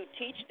if you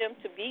teach them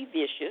to be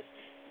vicious,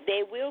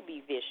 they will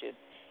be vicious.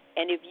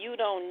 And if you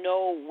don't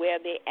know where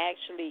they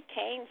actually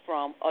came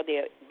from or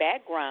their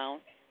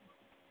background,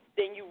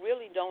 then you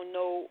really don't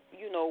know,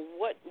 you know,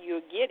 what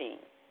you're getting.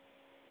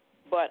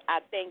 But I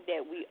think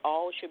that we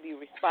all should be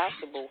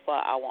responsible for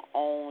our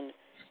own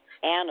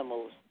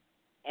animals.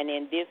 And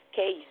in this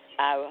case,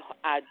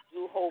 I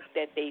do hope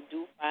that they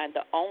do find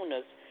the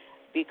owners,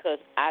 because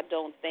I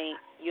don't think,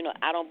 you know,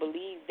 I don't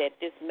believe that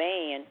this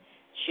man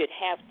should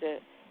have to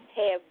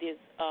have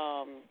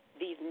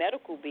these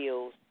medical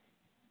bills,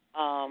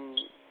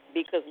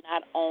 because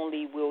not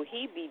only will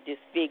he be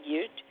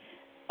disfigured,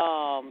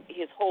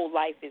 his whole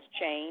life is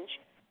changed,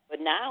 but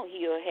now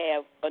he'll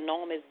have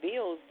enormous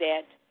bills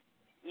that,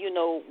 you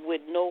know,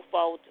 with no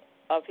fault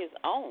of his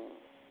own.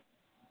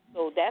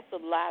 So that's a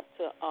lot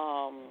to,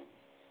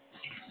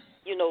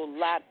 you know,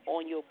 lot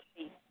on your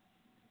plate.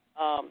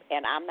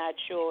 And I'm not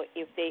sure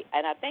if they,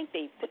 and I think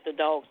they put the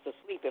dogs to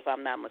sleep, if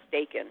I'm not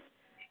mistaken.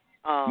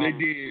 They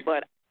did.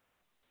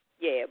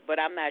 But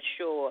I'm not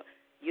sure,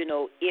 you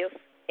know, if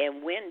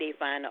and when they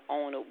find the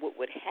owner, what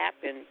would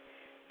happen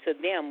to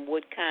them,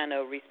 what kind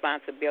of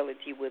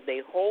responsibility would they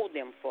hold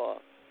them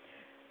for,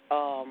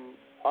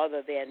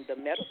 other than the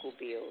medical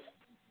bills.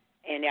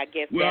 And I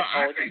guess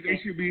I think they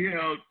should be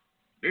held.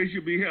 They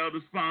should be held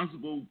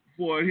responsible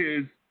for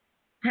his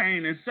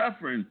pain and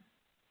suffering.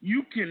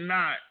 You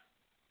cannot,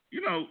 you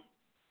know,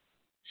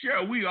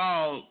 Cheryl, we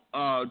all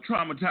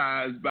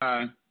traumatized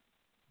by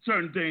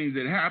certain things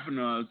that happen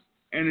to us,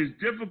 and it's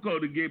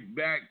difficult to get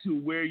back to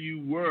where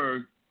you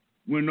were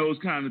when those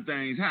kind of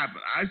things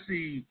happen. I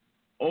see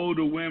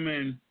older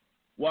women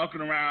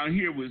walking around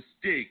here with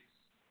sticks,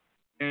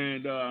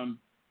 and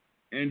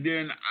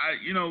then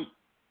you know,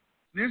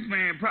 this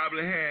man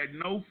probably had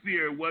no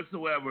fear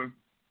whatsoever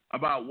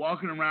about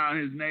walking around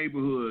his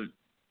neighborhood,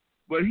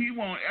 but he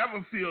won't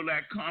ever feel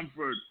that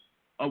comfort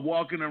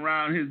walking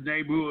around his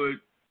neighborhood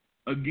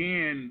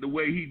again the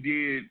way he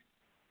did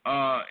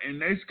in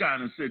this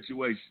kind of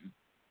situation.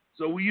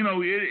 So,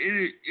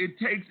 it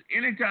takes,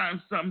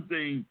 anytime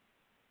something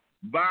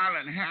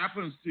violent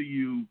happens to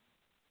you,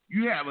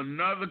 you have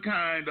another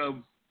kind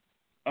of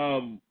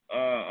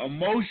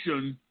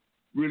emotion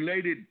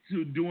related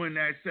to doing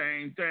that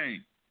same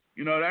thing.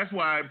 That's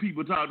why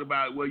people talked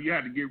about, well, you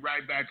have to get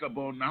right back up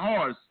on the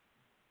horse.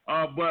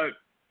 But,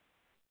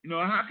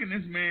 how can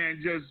this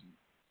man just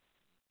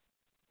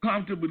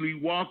comfortably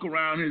walk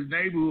around his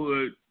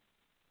neighborhood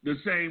the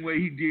same way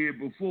he did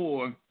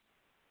before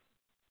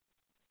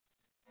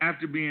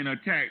after being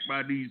attacked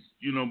by these,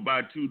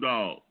 by two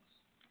dogs?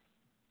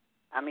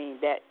 I mean,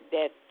 that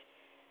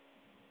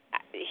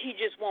he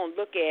just won't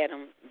look at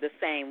him the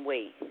same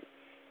way.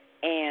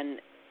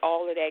 And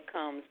all of that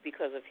comes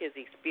because of his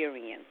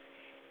experience.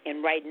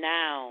 And right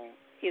now,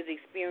 his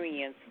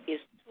experience is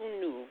too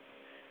new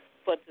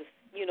for to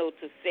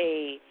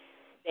say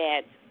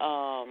that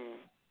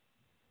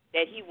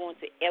that he wants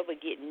to ever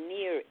get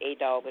near a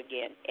dog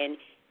again. And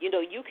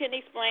you can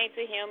explain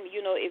to him,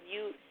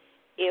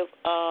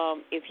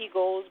 if he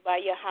goes by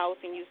your house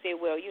and you say,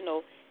 well,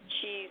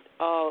 she's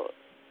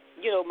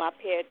my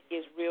pet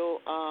is real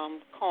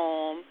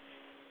calm,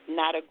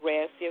 not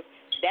aggressive.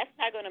 That's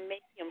not going to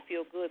make him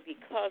feel good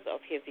because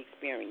of his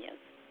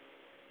experience.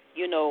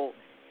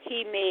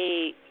 He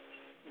may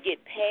get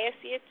past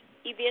it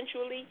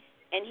eventually,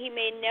 and he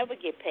may never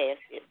get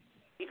past it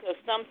because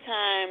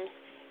sometimes,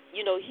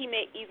 he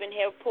may even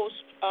have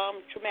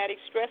post-traumatic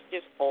stress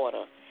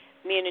disorder,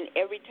 meaning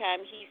every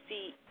time he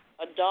sees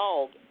a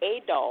dog,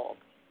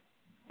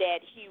 that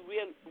he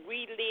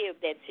relive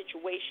that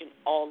situation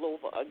all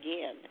over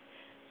again.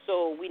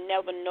 So we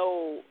never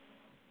know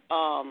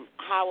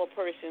how a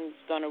person's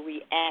going to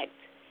react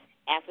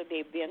after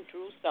they've been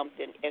through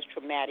something as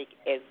traumatic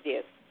as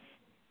this,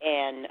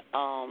 and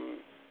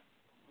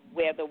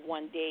whether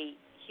one day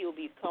he'll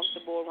be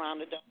comfortable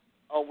around a dog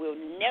or will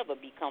never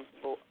be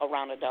comfortable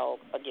around a dog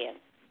again.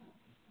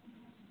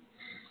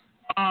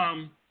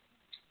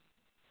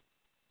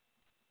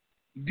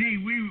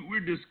 D, we're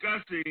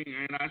discussing,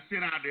 and I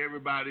sent out to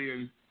everybody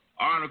an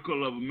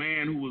article of a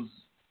man who was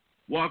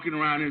walking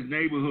around his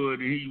neighborhood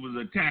and he was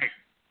attacked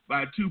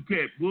by two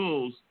pit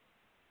bulls.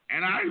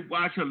 And I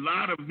watch a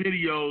lot of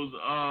videos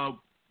of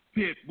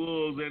pit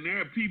bulls, and there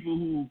are people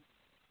who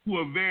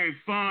are very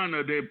fond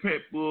of their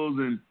pit bulls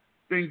and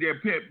think their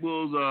pit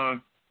bulls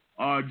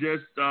are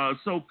just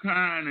so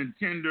kind and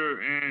tender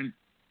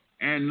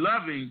and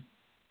loving.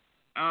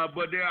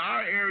 But there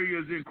are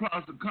areas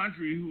across the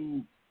country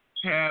who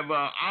have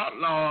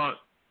outlawed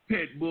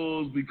pit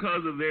bulls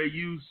because of their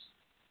use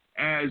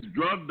as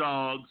drug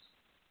dogs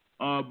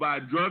by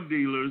drug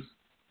dealers,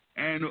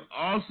 and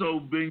also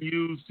been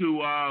used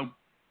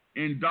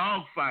in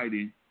dog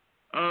fighting.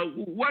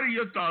 What are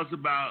your thoughts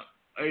about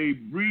a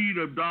breed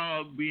of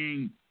dog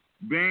being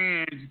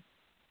banned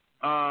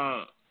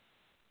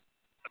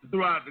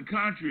throughout the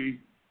country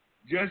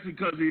just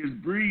because of his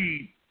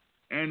breed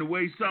and the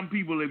way some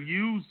people have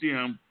used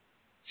him?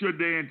 Should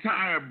the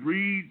entire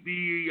breed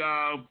be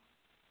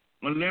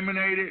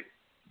eliminated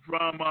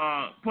from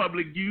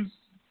public use?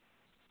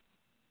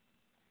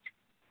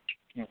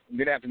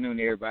 Good afternoon,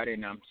 everybody,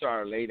 and I'm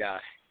sorry late. I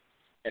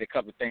had a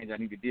couple of things I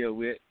need to deal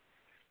with.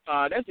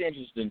 That's an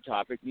interesting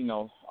topic,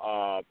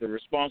 the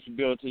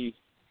responsibility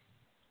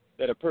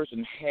that a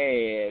person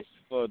has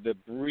for the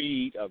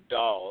breed of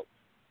dog,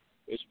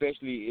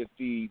 especially if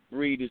the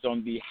breed is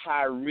on the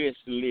high-risk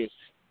list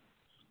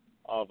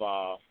of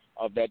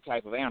that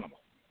type of animal.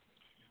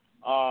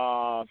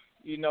 I've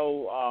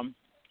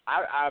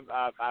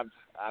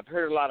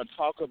heard a lot of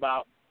talk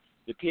about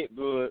the pit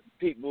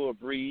bull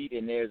breed,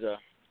 and there's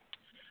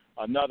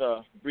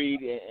another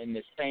breed in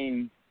the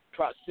same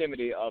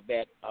proximity of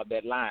that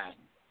line,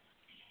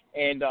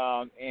 and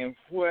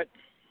what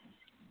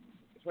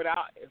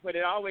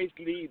it always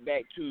leads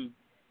back to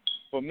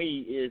for me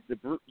is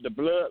the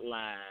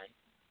bloodline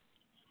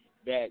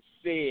that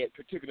said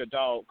particular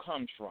dog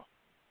comes from.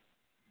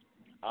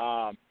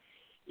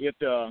 If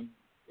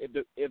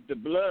the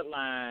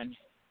bloodline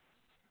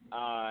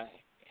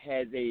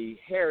has a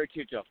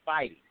heritage of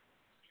fighting,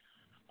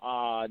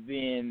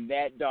 then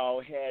that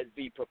dog has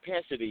the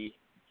propensity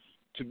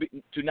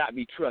to not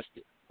be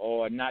trusted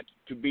or not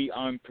to be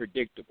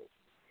unpredictable.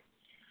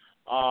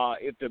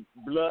 If the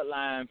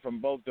bloodline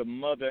from both the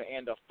mother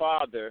and the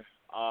father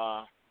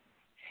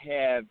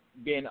have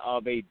been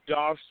of a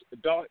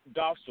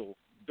dorsal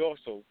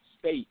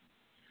state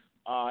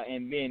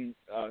and been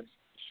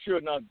sure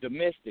enough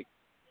domestic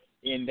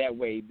in that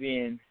way,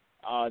 then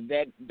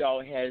that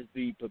dog has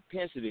the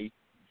propensity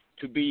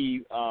to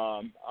be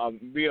a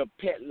real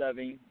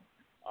pet-loving,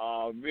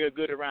 real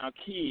good around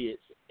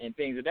kids and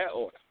things of that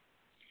order.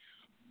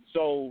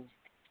 So,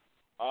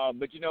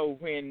 but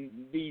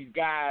when these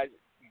guys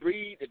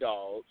breed the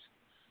dogs,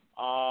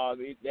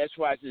 that's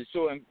why it's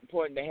so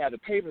important to have the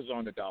papers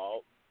on the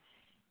dog.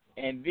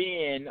 And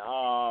then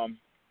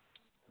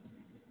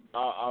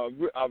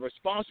a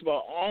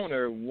responsible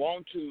owner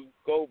want to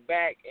go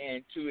back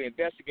and to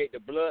investigate the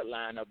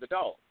bloodline of the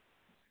dog.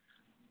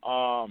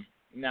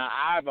 Now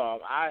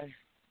I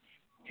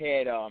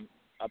had a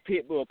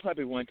pit bull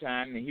puppy one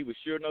time, and he was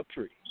sure enough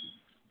pretty.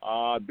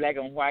 Black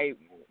and white,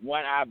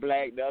 one eye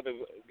black, the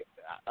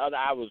other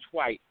eye was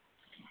white.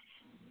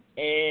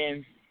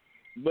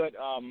 But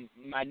all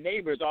my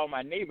neighbors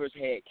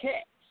had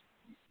cats,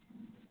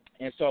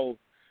 and so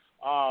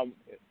I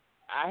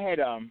had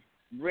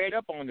read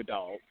up on the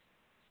dog,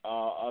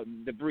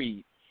 the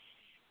breed,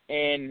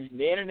 and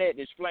the internet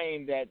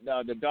explained that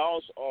the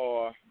dogs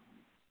are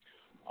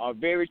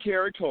very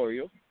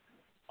territorial,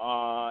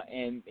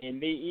 and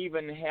they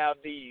even have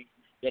the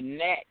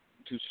knack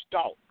to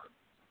stalk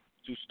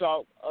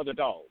other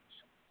dogs.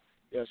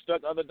 They'll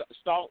stalk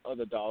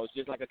other dogs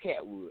just like a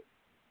cat would.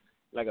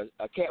 Like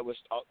a cat would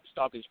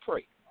stalk his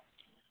prey.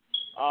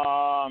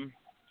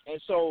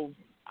 And so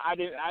I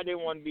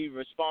didn't want to be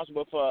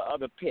responsible for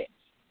other pets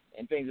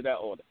and things of that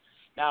order.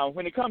 Now,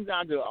 when it comes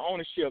down to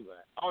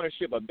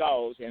ownership of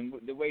dogs and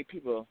the way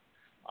people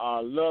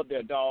love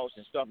their dogs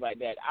and stuff like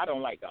that, I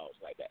don't like dogs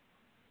like that.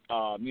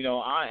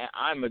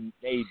 I'm a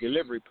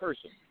delivery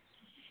person,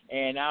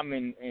 and I'm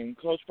in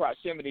close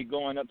proximity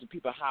going up to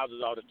people's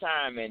houses all the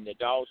time, and the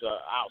dogs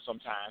are out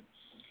sometimes.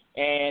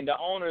 And the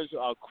owners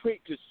are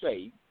quick to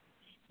say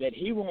that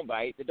he won't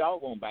bite, the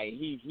dog won't bite,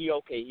 he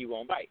okay, he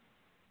won't bite.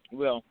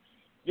 Well,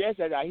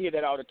 just as I hear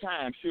that all the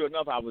time, sure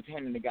enough, I was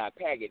handing the guy a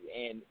package,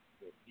 and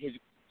his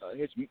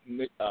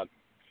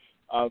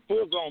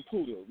full-grown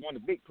poodle, one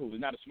of the big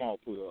poodles, not a small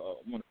poodle,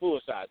 one of the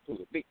full-size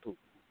poodle, big poodle,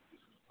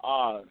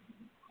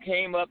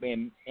 came up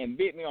and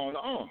bit me on the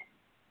arm.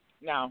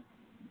 Now,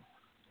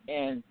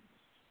 and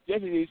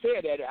just as he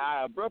said that,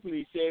 I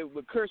abruptly said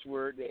with curse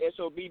word, the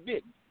SOB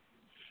bit me.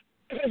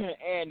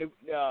 And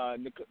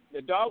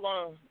the dog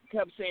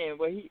kept saying,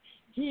 well,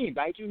 he ain't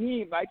bite you,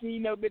 he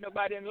never bit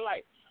nobody in the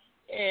life.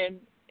 And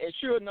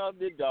sure enough,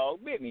 the dog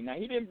bit me. Now,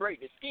 he didn't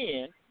break the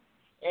skin,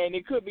 and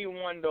it could be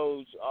one of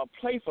those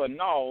playful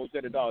gnaws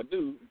that a dog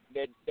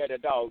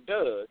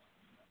does.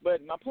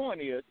 But my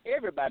point is,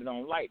 everybody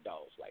don't like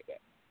dogs like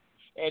that.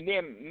 And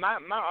then my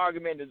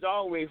argument is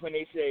always when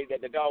they say that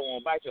the dog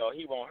won't bite you or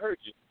he won't hurt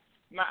you,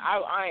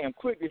 I am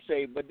quick to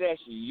say, but that's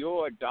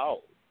your dog.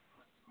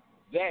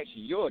 That's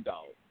your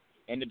dog.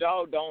 And the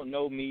dog don't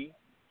know me,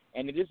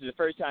 and this is the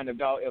first time the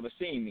dog ever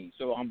seen me.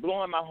 So I'm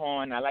blowing my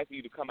horn. I'd like for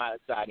you to come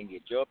outside and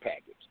get your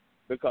package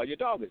because your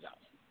dog is out.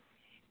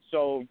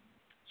 So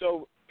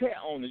pet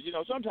owners,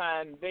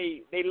 sometimes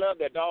they love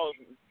their dogs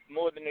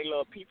more than they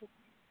love people.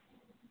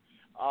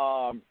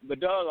 But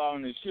dog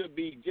owners should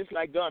be just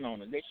like gun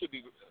owners. They should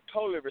be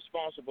totally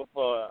responsible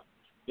for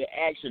the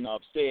action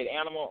of said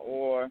animal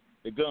or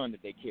the gun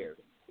that they carry,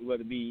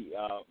 whether it be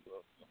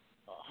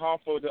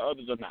harmful to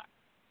others or not.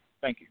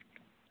 Thank you.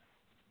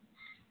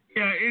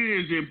 Yeah,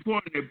 it is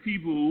important that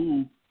people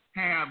who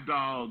have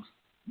dogs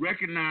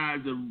recognize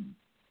the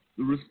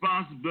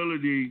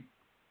responsibility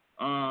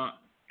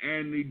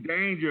and the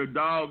danger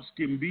dogs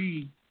can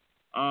be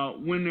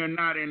when they're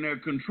not in their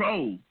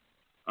control.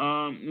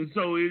 And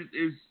so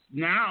it's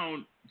now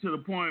to the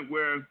point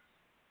where,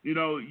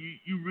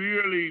 you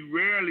really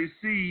rarely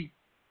see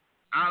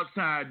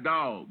outside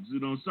dogs.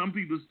 Some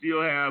people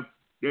still have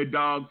their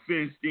dog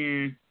fenced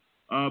in,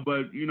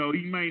 but,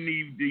 he may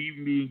need to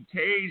even be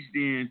caged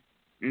in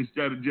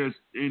instead of just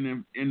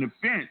in the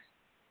fence,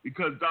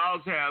 because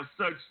dogs have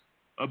such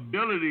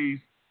abilities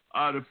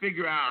to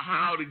figure out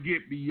how to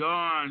get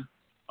beyond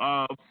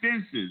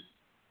fences.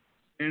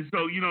 And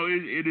so,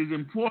 it is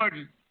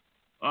important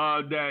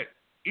that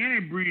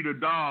any breed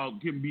of dog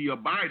can be a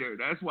biter.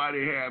 That's why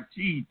they have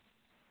teeth.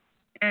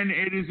 And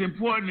it is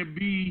important to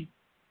be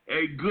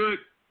a good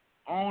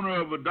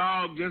owner of a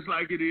dog just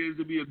like it is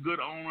to be a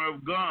good owner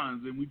of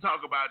guns. And we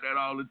talk about that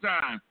all the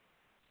time.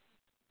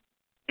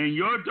 And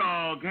your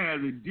dog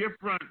has a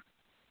different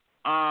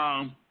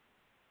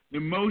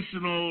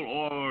emotional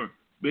or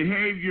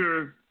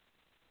behavior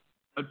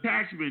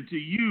attachment to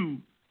you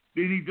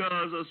than he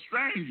does a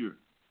stranger.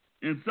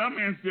 In some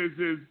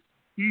instances,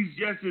 he's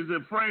just as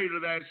afraid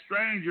of that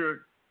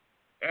stranger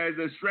as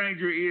a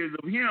stranger is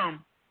of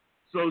him.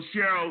 So,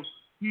 Cheryl,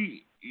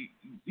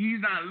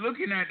 he's not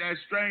looking at that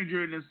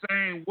stranger in the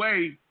same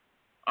way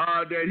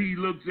that he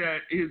looks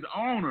at his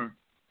owner.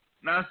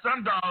 Now,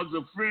 some dogs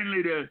are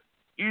friendly to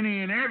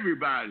any and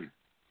everybody,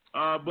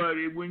 but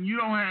when you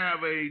don't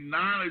have a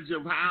knowledge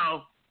of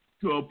how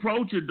to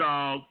approach a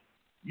dog,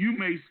 you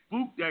may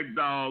spook that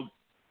dog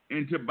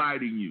into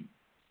biting you.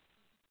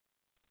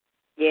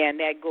 Yeah, and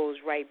that goes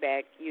right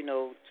back,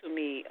 to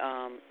me,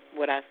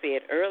 what I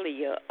said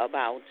earlier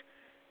about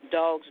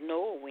dogs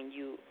know when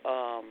you,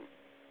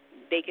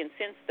 they can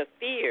sense the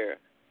fear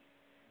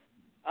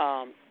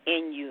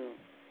in you,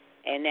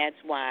 and that's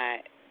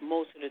why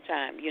most of the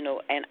time,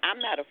 and I'm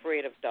not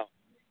afraid of dogs.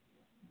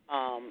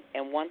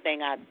 And one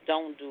thing I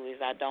don't do is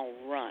I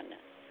don't run.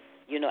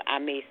 I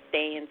may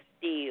stand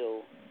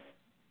still.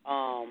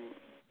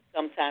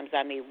 Sometimes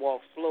I may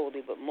walk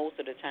slowly, but most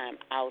of the time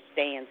I'll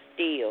stand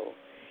still.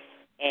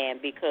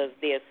 and because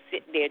they're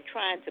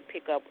trying to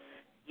pick up,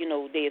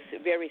 they're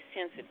very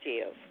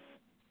sensitive.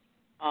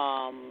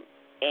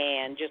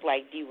 And just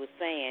like Dee was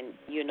saying,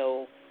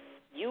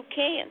 you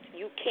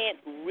can't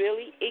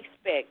really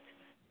expect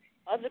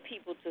other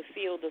people to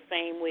feel the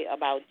same way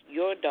about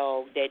your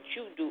dog that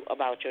you do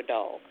about your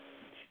dog,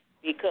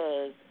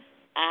 because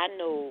I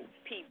know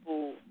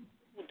people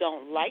who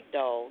don't like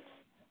dogs,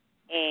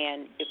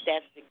 and if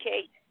that's the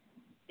case,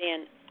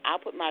 then I'll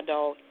put my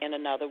dog in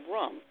another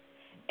room.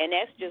 And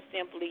that's just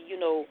simply,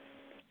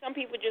 some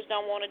people just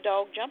don't want a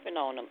dog jumping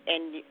on them.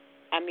 And,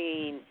 I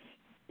mean,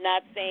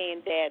 not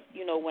saying that,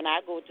 when I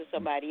go to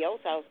somebody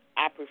else's house,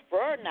 I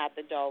prefer not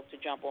the dog to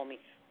jump on me,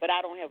 but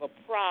I don't have a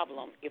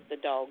problem if the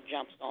dog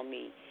jumps on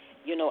me.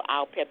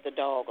 I'll pet the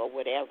dog or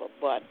whatever.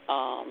 But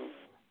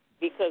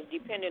because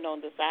depending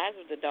on the size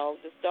of the dog,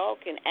 this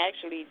dog can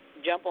actually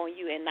jump on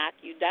you and knock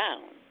you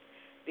down,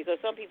 because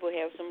some people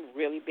have some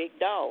really big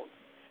dogs.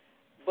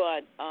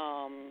 But,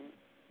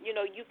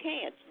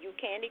 you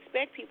can't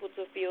expect people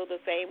to feel the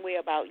same way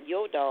about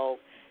your dog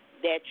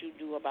that you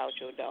do about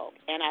your dog.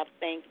 And I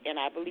think and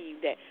I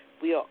believe that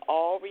we are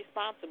all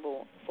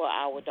responsible for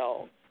our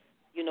dog.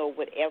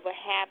 Whatever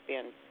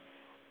happens,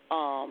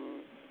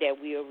 that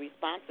we are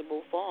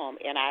responsible for them.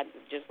 And I,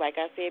 just like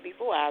I said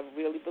before, I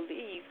really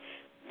believe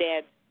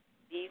that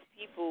these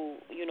people,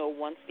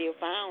 once they're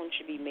found,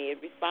 should be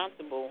made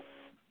responsible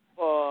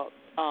for,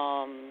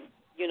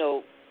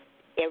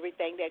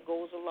 everything that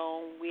goes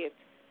along with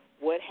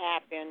what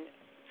happened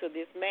to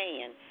this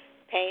man.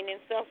 Pain and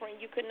suffering,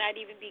 you could not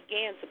even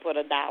begin to put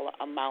a dollar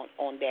amount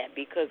on that,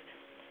 because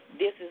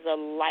this is a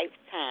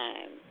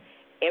lifetime.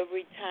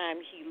 Every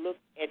time he looks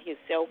at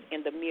himself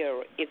in the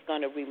mirror, it's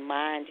going to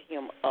remind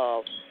him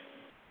of,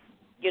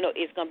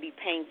 it's going to be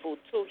painful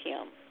to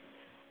him.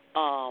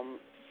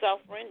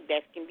 Suffering,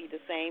 that can be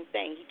the same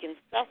thing. He can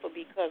suffer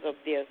because of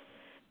this,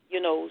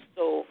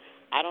 so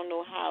I don't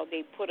know how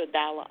they put a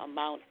dollar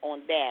amount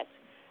on that.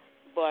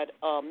 But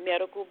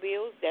medical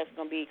bills, that's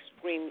going to be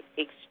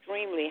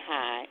extremely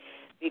high,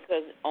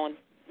 because on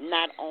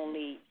not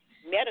only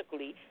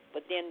medically,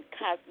 but then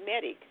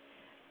cosmetic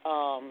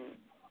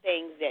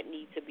things that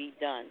need to be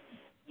done.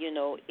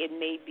 It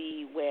may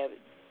be where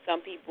some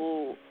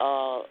people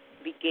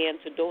began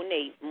to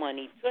donate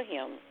money to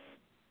him,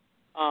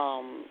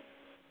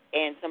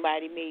 and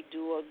somebody may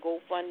do a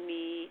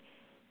GoFundMe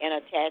and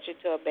attach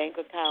it to a bank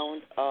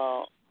account,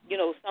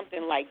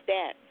 something like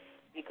that,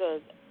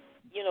 because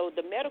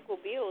the medical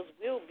bills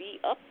will be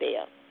up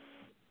there.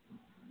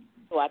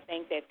 So I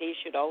think that they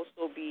should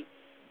also be,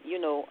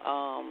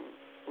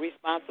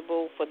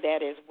 responsible for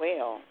that as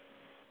well.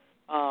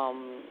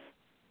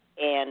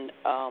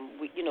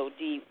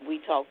 We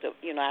talked,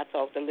 I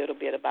talked a little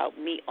bit about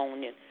me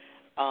owning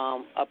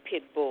a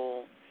pit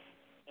bull,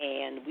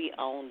 and we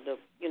owned the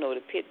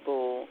pit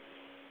bull,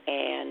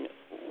 and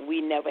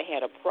we never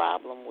had a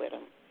problem with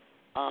him.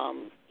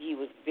 He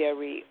was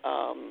very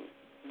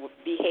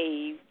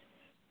behaved.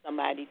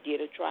 Somebody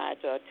did try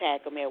to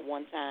attack him at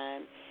one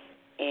time,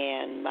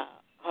 and my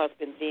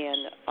husband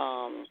then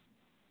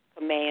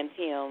commanded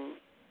him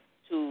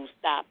to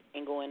stop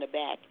and go in the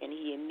back, and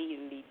he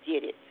immediately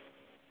did it,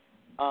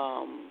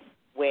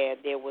 where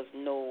there was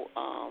no,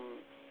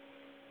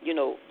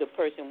 the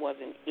person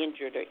wasn't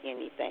injured or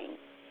anything.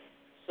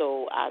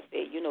 So I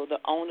said, the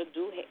owner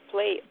do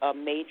play a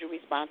major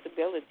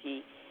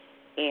responsibility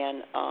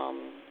in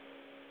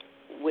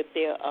with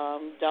their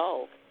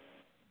dog.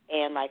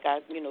 And like I,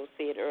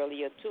 said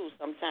earlier, too,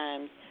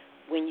 sometimes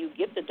when you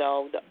get the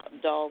dog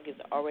has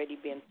already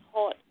been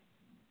taught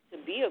to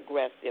be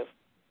aggressive,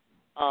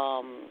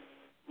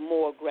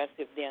 more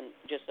aggressive than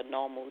just a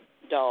normal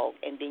dog.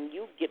 And then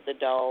you get the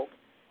dog,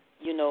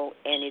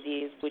 and it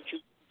is what you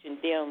teaching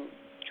them,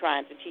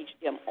 trying to teach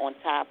them on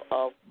top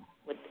of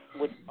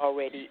what's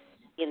already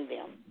in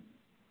them.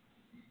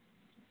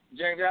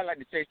 James, I'd like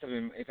to say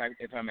something, if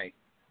I may.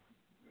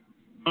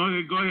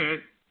 Okay, go ahead.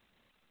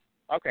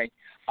 Okay.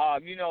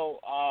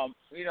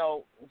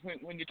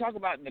 When you talk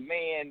about the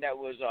man that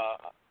was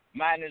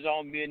minding his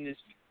own business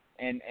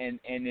and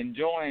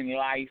enjoying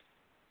life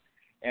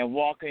and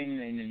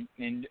walking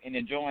and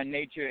enjoying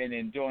nature and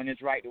enjoying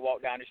his right to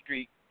walk down the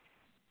street,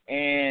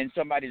 and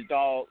somebody's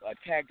dog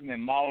attacked him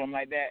and mauled him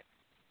like that,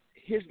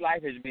 his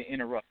life has been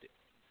interrupted.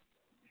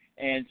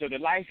 And so the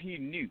life he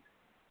knew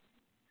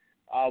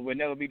will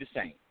never be the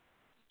same.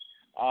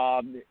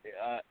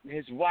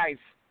 His wife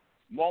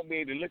won't be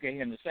able to look at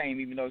him the same,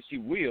 even though she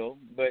will,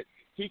 but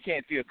he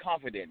can't feel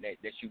confident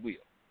that she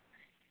will,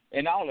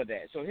 and all of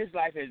that. So his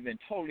life has been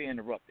totally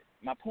interrupted.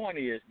 My point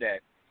is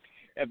that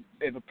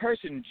if a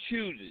person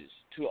chooses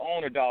to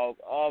own a dog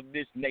of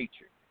this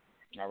nature,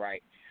 all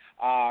right,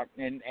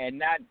 and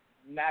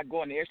not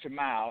going the extra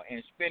mile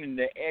and spending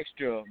the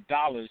extra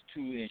dollars to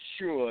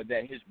ensure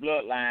that his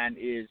bloodline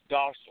is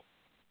docile,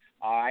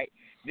 all right,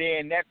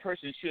 then that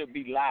person should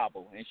be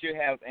liable and should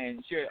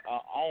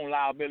own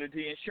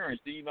liability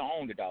insurance to even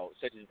own the dog,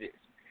 such as this.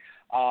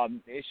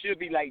 It should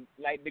be like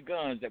the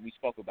guns that we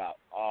spoke about,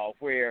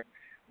 where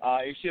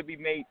it should be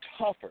made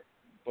tougher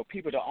for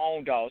people to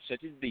own dogs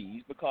such as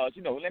these because,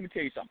 let me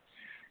tell you something.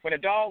 When a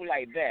dog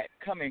like that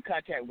come in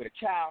contact with a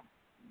child,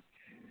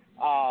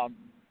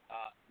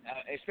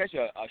 especially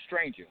a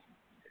stranger,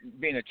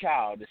 being a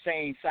child, the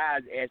same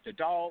size as the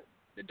dog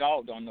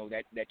don't know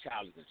that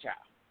child is a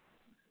child.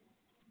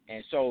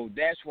 And so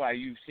that's why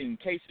you've seen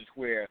cases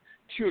where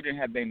children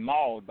have been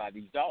mauled by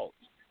these dogs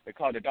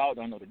because the dog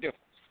don't know the difference.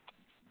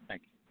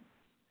 Thank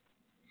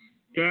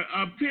you.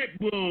 Yeah, pit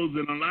bulls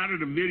in a lot of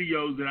the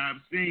videos that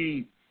I've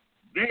seen,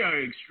 they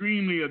are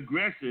extremely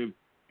aggressive.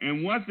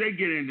 And once they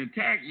get in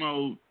attack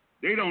mode,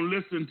 they don't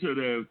listen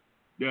to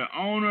their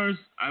owners.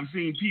 I've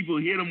seen people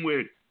hit them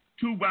with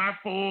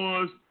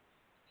 2x4s,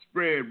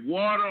 spread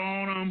water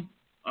on them,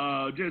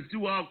 just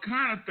do all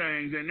kind of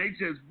things, and they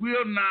just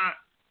will not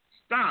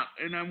stop.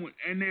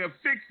 And they're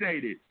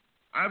fixated.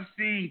 I've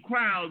seen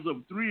crowds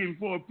of 3 and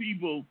 4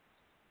 people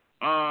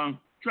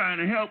trying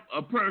to help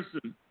a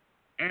person,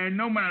 and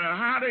no matter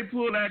how they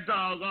pull that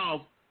dog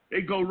off,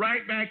 they go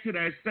right back to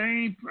that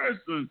same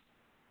person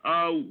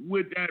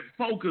with that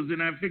focus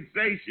and that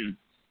fixation.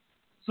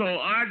 So,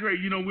 Andre,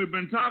 we've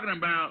been talking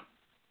about,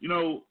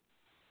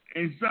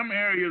 in some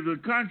areas of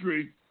the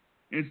country,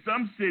 in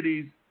some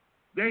cities,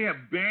 they have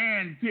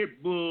banned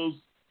pit bulls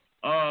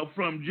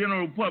from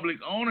general public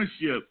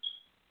ownership.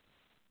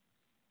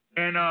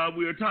 And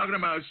we were talking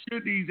about,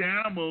 should these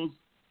animals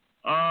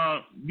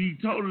be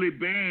totally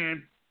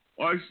banned,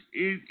 or is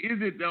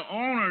it the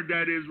owner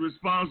that is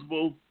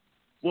responsible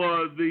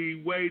for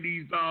the way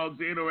these dogs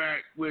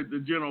interact with the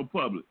general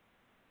public?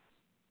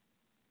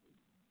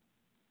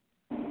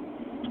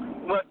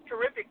 Well,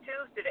 terrific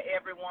Tuesday to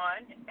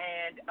everyone,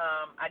 and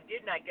I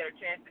did not get a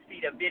chance to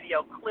see the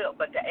video clip,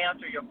 but to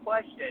answer your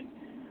question,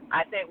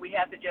 I think we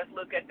have to just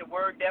look at the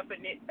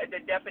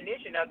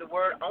definition of the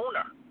word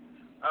owner.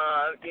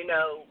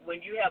 When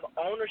you have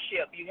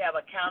ownership, you have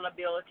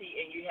accountability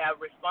and you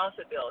have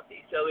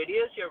responsibility. So it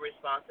is your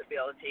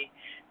responsibility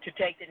to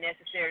take the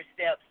necessary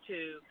steps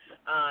to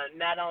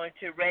not only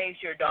to raise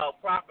your dog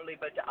properly,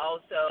 but to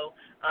also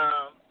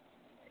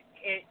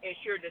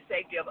ensure the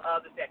safety of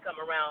others that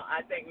come around.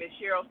 I think Ms.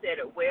 Cheryl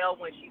said it well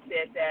when she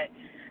said that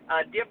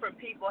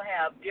different people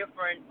have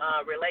different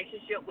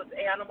relationship with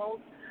animals,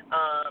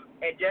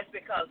 and just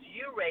because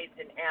you raised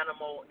an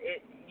animal,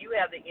 you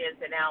have the ins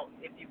and outs,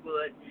 if you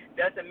would,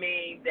 doesn't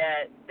mean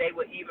that they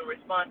would even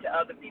respond to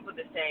other people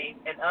the same,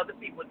 and other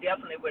people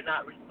definitely would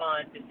not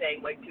respond the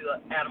same way to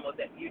an animal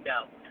that you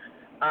know.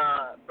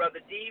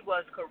 Brother D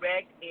was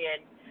correct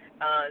in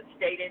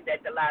stating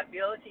that the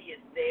liability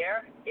is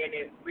there, and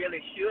it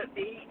really should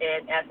be.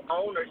 And as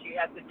owners, you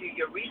have to do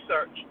your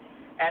research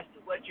as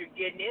to what you're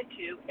getting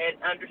into and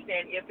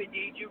understand if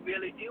indeed you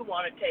really do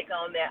want to take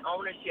on that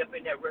ownership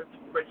and that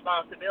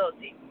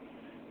responsibility.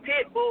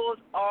 Pit bulls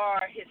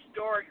are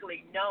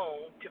historically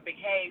known to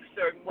behave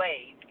certain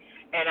ways,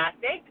 and I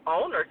think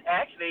owners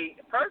actually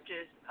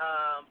purchase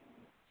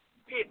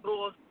pit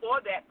bulls for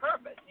that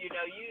purpose. You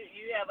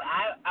have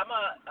I'm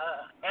a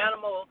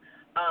animal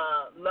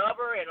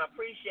lover and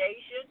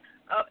appreciation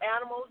of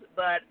animals,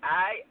 but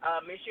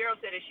Ms. Cheryl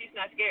said that she's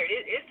not scared.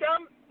 It's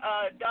some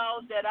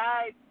dogs that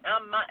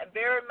I'm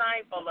very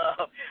mindful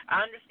of.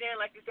 I understand,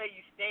 like you say,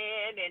 you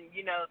stand and,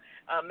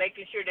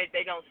 making sure that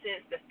they don't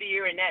sense the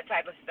fear and that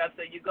type of stuff,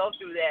 so you go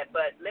through that.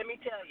 But let me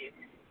tell you,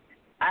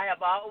 I have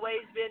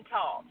always been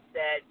taught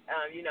that,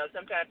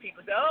 sometimes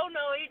people say, oh,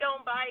 no, he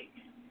don't bite.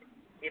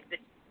 If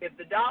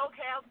the dog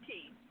has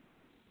teeth,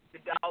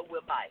 the dog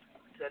will bite.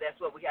 So that's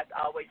what we have to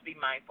always be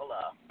mindful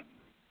of.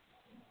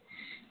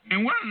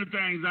 And one of the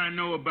things I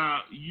know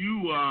about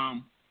you,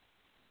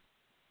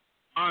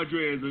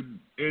 Audrey,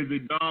 as a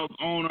dog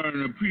owner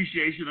and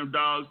appreciation of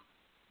dogs,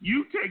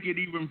 you take it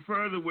even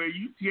further where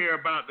you care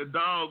about the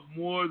dog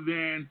more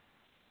than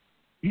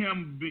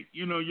him,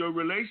 your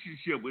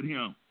relationship with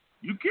him.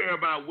 You care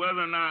about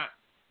whether or not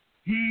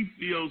he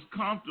feels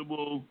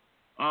comfortable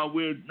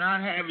with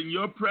not having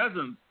your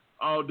presence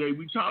all day.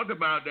 We talked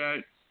about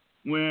that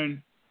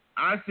when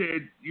I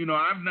said,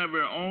 I've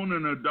never owned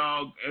a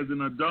dog as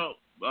an adult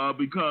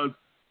because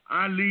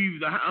I leave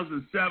the house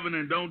at 7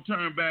 and don't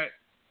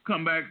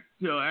come back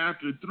till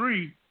after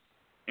 3.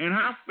 And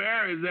how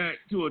fair is that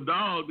to a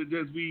dog to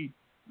just be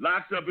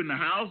locked up in the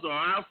house or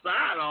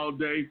outside all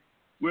day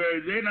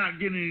where they're not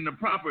getting the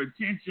proper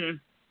attention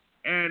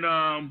and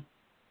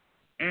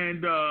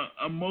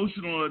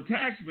emotional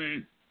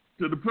attachment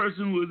to the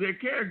person who is their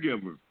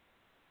caregiver?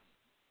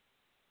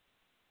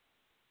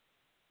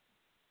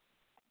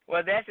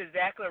 Well, that's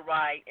exactly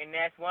right, and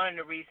that's one of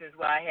the reasons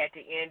why I had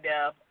to end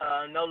up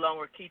no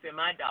longer keeping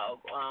my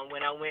dog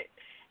when I went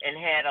and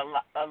had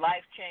a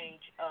life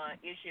change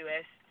issue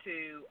as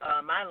to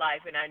my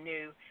life, and I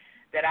knew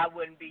that I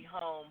wouldn't be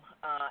home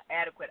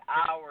adequate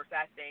hours,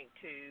 I think,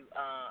 to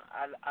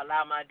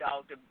allow my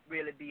dog to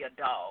really be a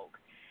dog.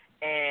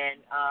 And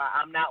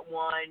I'm not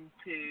one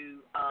to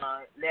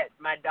let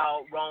my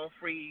dog roam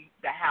free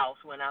the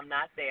house when I'm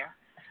not there.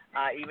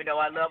 Even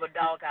though I love a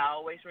dog, I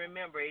always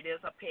remember it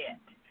is a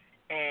pet.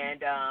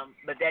 And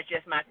but that's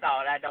just my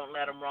thought. I don't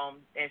let them roam,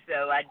 and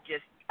so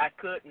I I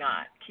could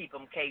not keep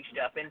him caged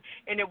up, and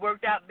it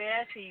worked out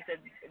best. He's a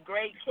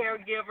great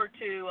caregiver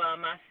to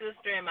my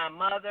sister and my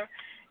mother.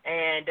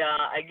 And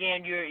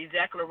again, you're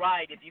exactly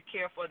right. If you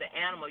care for the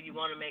animal, you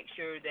want to make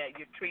sure that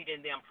you're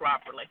treating them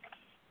properly.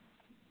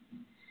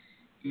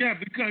 Yeah,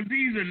 because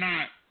these are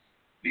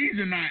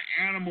not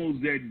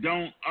animals that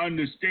don't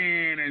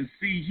understand and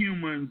see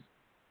humans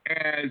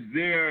as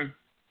they're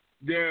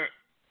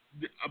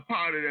a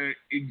part of their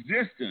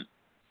existence.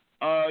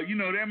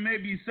 There may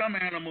be some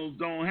animals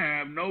don't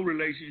have no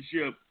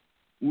relationship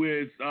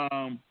with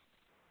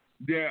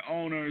their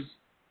owners,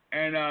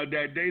 and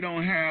that they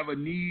don't have a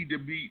need to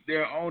be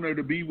their owner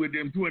to be with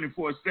them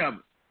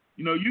 24/7.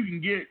 You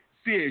can get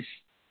fish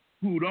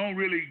who don't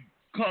really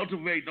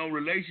cultivate no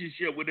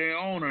relationship with their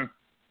owner,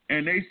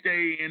 and they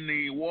stay in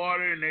the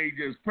water and they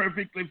just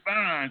perfectly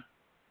fine,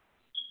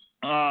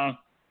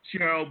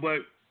 Cheryl.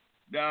 But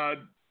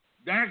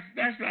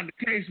that's not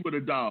the case with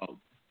a dog.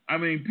 I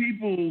mean,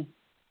 people,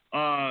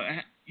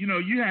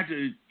 you have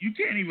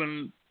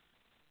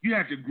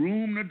to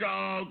groom the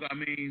dog. I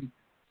mean,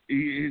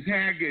 his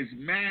hair gets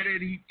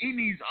matted. He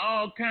needs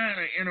all kind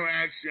of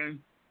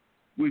interaction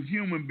with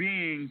human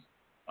beings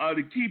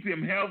to keep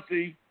him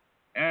healthy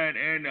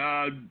and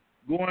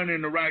going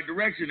in the right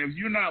direction. If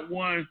you're not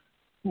one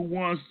who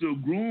wants to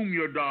groom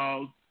your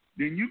dog,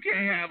 then you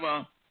can't have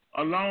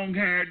a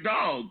long-haired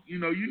dog. You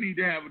need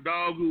to have a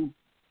dog who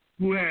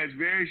has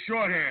very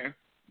short hair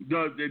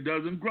that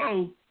doesn't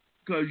grow,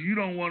 because you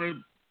don't want to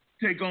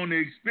take on the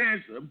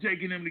expense of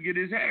taking him to get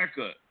his hair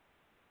cut.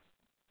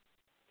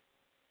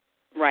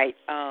 Right.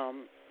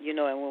 And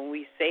when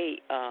we say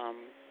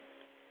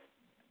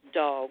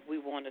dog, we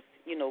want to,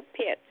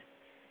 pet.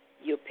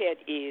 Your pet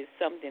is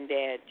something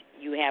that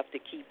you have to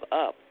keep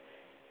up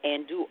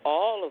and do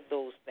all of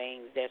those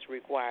things that's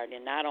required.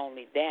 And not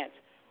only that,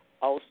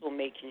 also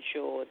making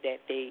sure that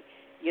they,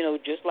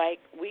 just like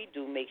we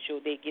do, make sure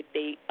they get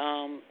their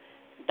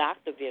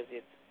doctor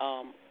visits,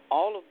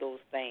 all of those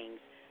things.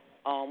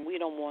 We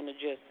don't want to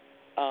just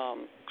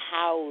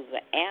house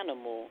an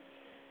animal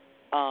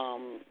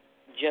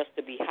just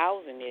to be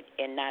housing it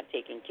and not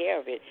taking care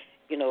of it.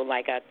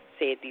 Like I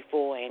said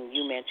before, and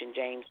you mentioned,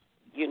 James,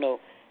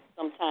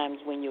 sometimes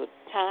when your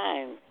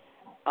time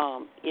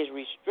is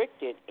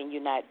restricted and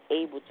you're not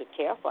able to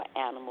care for an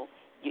animal,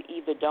 you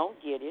either don't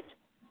get it,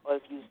 or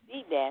if you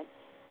see that,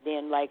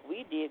 then like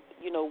we did,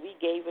 we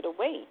gave it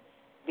away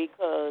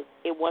because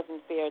it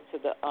wasn't fair to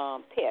the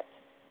pet.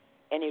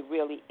 And it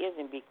really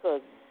isn't,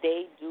 because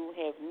they do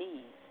have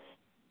needs,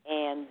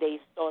 and they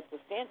start to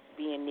sense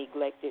being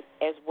neglected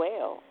as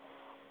well.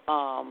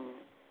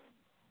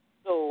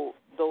 So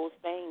those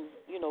things,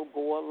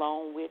 go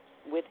along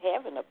with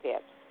having a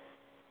pet.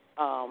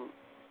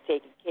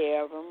 Taking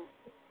care of him,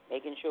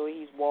 making sure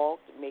he's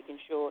walked, making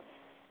sure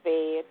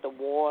fed, the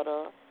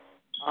water.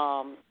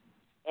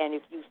 And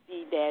if you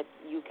see that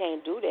you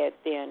can't do that,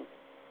 then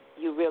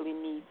you really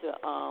need to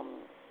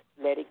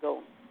let it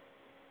go,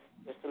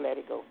 just to let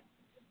it go.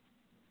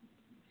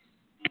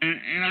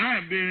 And I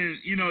have been,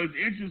 it's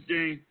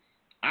interesting.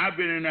 I've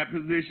been in that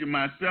position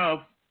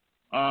myself,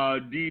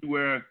 D,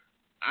 where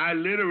I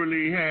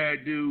literally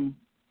had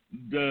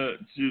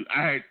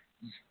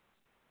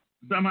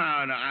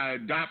I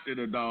adopted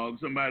a dog.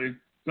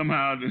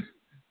 Somehow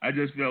I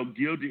just felt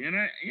guilty. And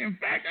in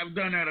fact, I've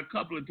done that a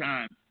couple of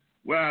times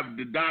where I've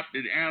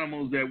adopted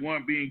animals that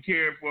weren't being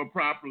cared for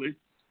properly.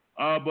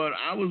 But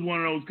I was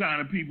one of those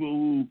kind of people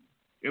who,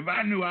 if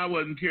I knew I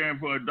wasn't caring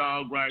for a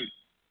dog right,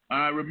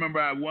 I remember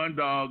I had one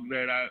dog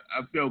that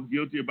I felt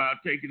guilty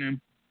about taking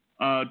him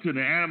to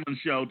the animal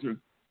shelter,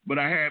 but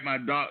I had my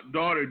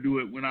daughter do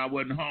it when I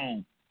wasn't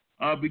home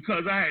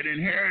because I had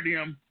inherited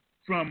him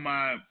from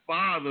my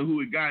father, who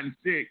had gotten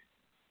sick,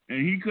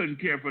 and he couldn't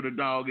care for the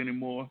dog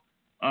anymore.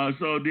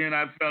 So then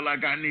I felt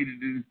like I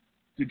needed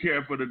to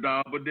care for the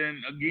dog, but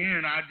then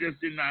again, I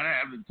just did not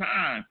have the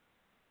time.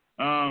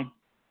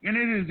 And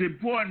it is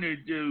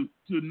important to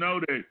know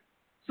that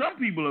some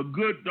people are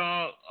good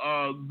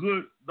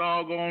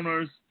dog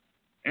owners,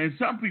 and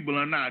some people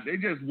are not. They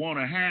just want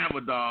to have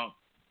a dog,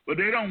 but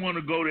they don't want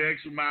to go the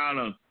extra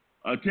mile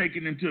of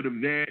taking him to the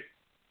vet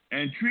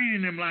and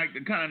treating him like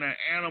the kind of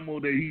animal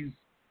that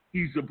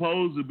he's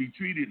supposed to be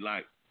treated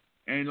like.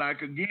 And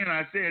like, again,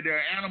 I said, there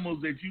are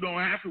animals that you don't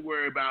have to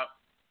worry about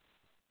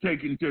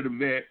taking to the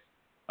vet,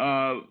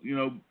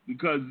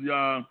 because,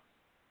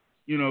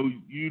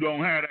 you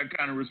don't have that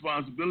kind of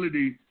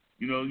responsibility.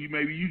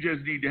 Maybe you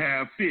just need to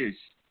have fish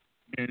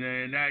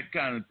and that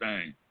kind of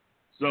thing.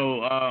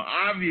 So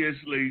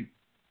obviously,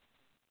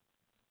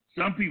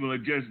 some people are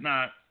just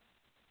not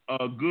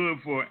good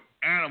for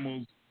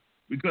animals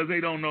because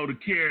they don't know the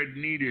care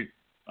needed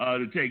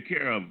to take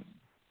care of them.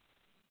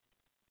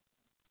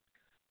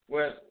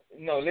 Well,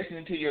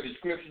 listening to your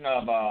description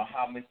of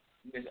how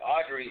Miss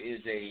Audrey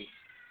is a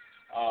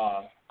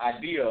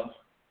ideal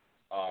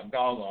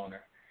dog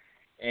owner,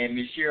 and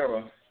Miss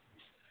Cheryl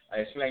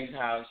explains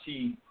how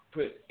she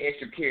put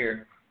extra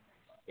care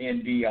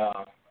in the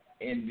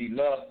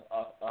love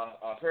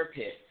of her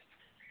pets.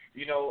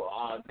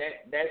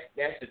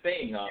 That's the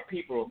thing.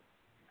 People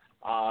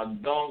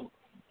don't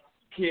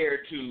care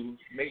to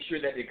make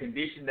sure that the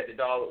conditions that the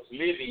dogs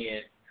live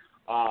in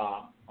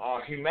are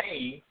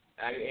humane,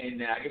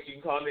 and I guess you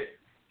can call it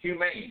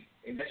humane,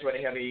 and that's why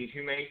they have a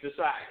humane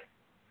society.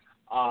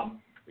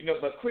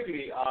 But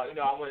quickly, I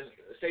want to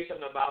say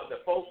something about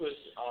the focus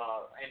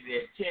and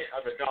the intent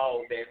of the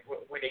dog that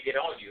when they get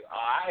on you.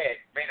 I had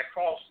ran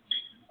across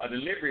a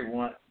delivery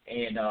once,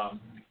 and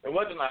it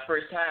wasn't my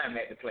first time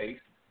at the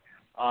place.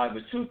 It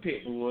was 2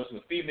 pit bulls,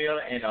 a female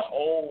and an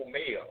old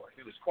male.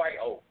 He was quite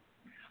old.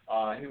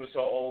 He was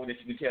so old that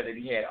you could tell that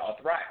he had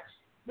arthritis,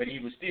 but he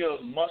was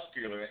still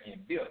muscular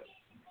and built.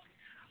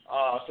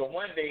 So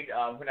one day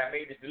when I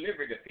made this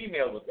delivery, the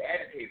female was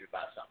agitated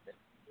about something,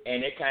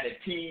 and it kind of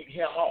teed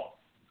him off.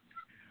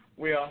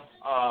 Well,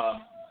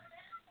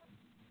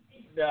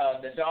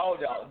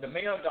 the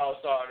male dog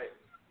started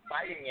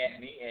biting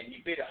at me, and he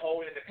bit a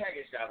hole in the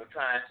package that I was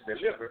trying to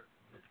deliver,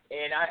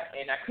 and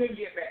I couldn't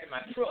get back to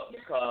my truck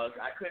because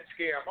I couldn't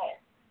scare him off.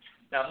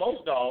 Now,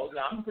 most dogs,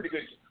 I'm a pretty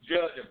good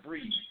judge of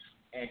breed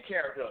and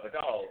character of a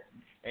dog,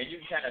 and you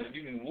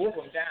can whoop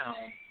them down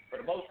for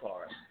the most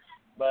part.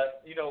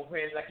 But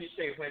when, like you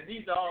say, when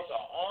these dogs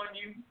are on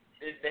you,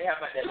 they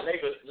have like that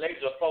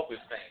laser focus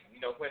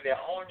thing. When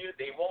they're on you,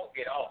 they won't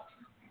get off.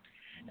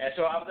 And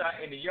so I was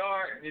out in the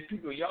yard, this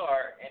people's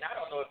yard, and I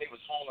don't know if they was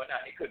home or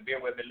not. They couldn't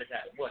bear with me looking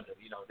out the window.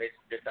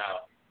 That's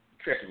how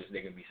treacherous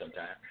they can be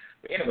sometimes.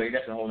 But anyway,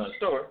 that's a whole other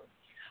story.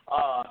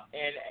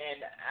 And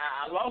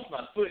I lost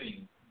my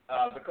footing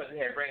because it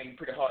had rained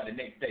pretty hard the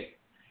next day.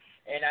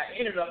 And I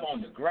ended up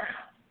on the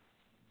ground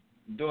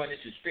during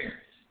this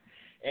experience.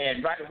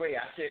 And right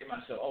away I said to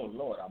myself, oh,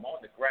 Lord, I'm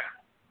on the ground.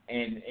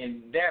 And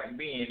that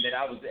being that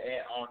I was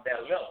on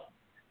that level.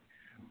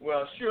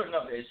 Well, sure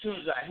enough, as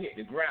soon as I hit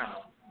the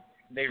ground,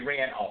 they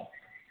ran off.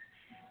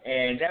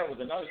 And that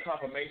was another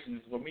confirmation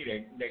for me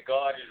that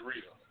God is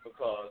real,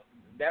 because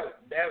that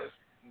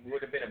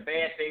would have been a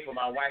bad day for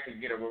my wife to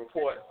get a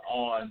report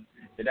on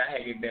that I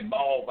had been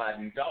mauled by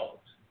these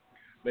dogs.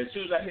 But as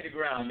soon as I hit the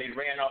ground, they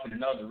ran off in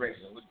another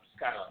direction, which was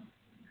kind of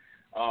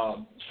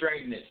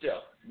strange in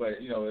itself. But,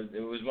 it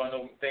was one of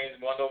those things,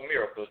 one of those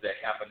miracles that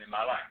happened in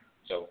my life.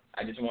 So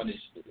I just wanted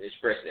to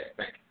express that.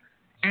 Thank you.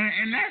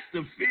 And that's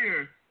the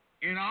fear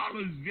in all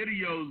those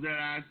videos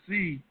that I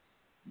see.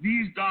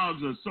 These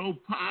dogs are so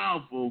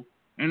powerful,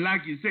 and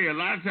like you say, a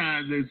lot of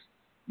times it's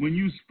when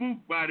you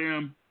spooked by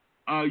them,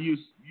 you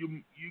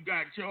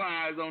got your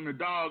eyes on the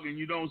dog and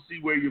you don't see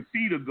where your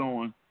feet are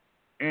going.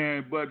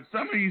 But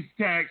some of these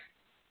attacks,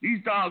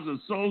 these dogs are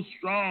so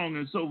strong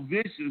and so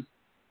vicious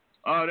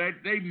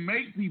that they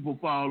make people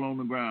fall on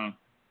the ground.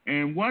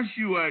 And once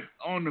you are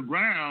on the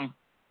ground,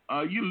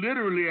 you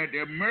literally at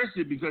their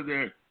mercy because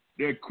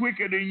they're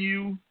quicker than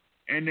you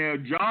and their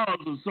jaws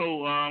are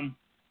so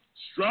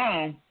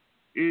strong.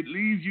 It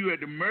leaves you at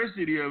the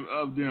mercy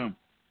of them.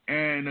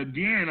 And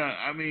again,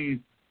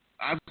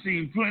 I've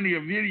seen plenty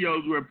of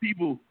videos where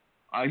people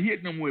are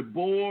hitting them with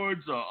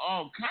boards or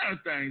all kind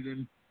of things,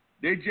 and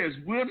they just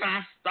will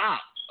not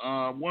stop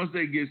once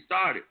they get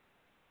started.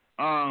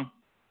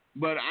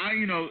 But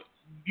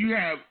you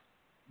have,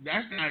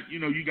 that's not,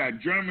 you got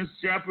German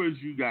Shepherds,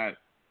 you got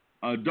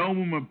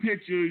Doberman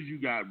Pinschers, you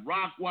got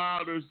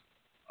Rockwilders,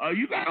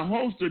 you got a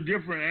host of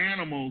different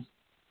animals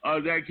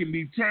that can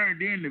be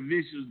turned into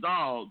vicious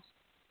dogs.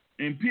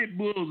 And pit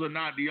bulls are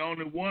not the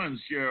only ones,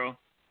 Cheryl.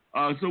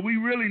 So we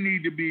really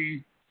need to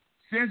be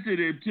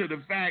sensitive to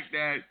the fact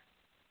that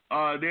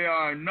there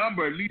are a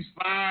number, at least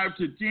 5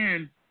 to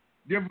 10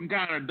 different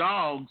kind of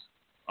dogs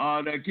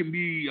that can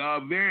be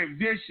very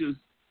vicious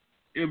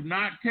if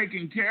not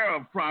taken care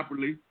of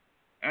properly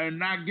and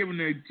not given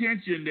the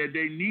attention that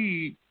they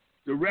need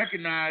to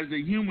recognize that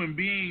human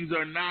beings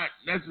are not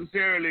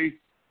necessarily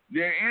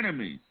their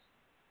enemies.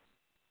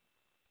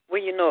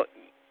 Well,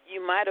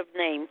 you might have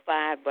named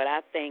 5, but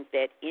I think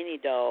that any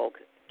dog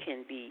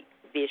can be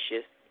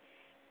vicious,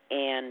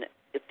 and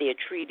if they're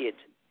treated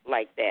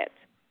like that,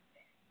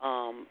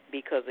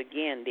 because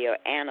again, they're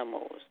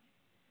animals,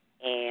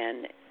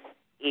 and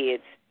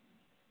it's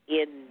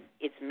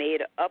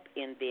made up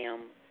in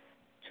them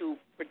to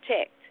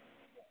protect,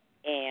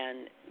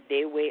 and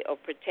their way of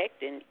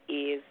protecting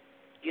is,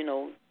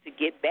 to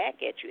get back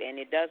at you, and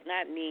it does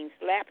not mean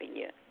slapping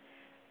you.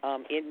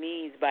 It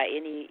means by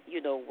any,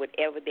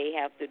 whatever they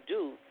have to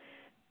do,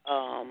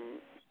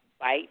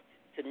 fight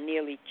to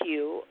nearly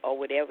kill or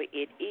whatever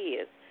it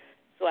is.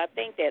 So I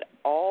think that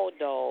all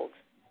dogs,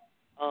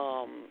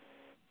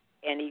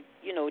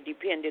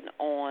 depending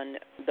on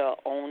the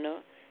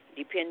owner,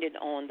 depending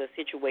on the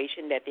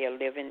situation that they're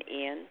living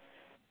in,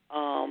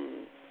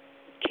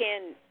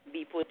 can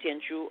be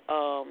potential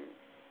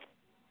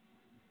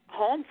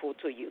harmful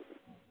to you.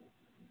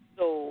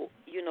 So,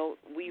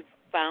 we've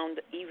found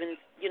even,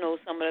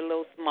 some of the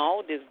little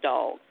smallest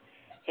dogs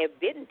have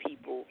bitten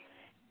people,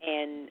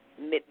 and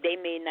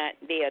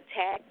their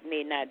attack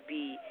may not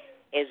be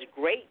as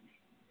great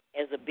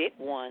as a big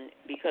one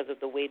because of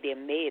the way they're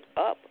made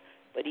up,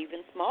 but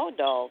even small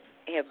dogs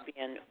have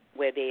been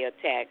where they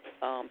attack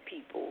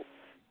people.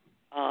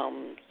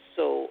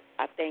 So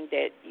I think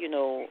that,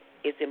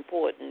 it's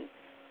important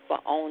for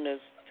owners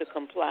to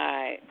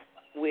comply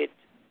with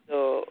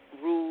the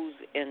rules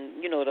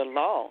and, the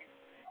law,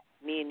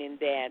 meaning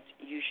that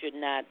you should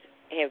not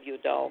have your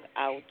dog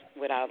out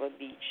without a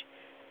leash.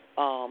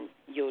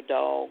 Your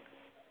dog,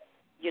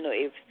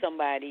 if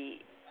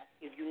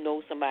you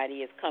know somebody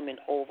is coming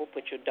over,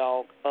 put your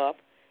dog up,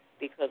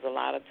 because a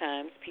lot of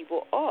times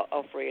people are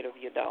afraid of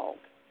your dog.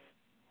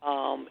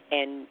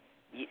 And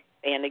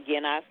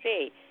again, I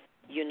say,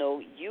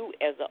 you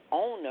as an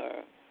owner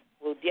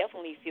will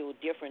definitely feel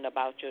different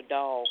about your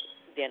dog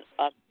than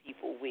other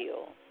people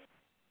will.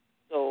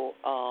 So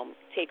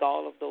take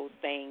all of those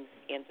things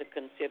into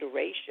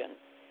consideration.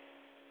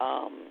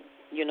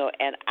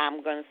 And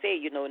I'm going to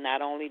say,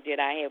 not only did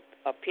I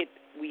have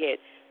we had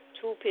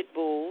 2 pit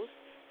bulls.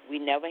 We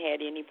never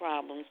had any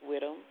problems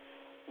with them.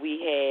 We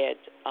had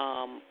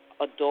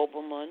a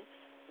Doberman.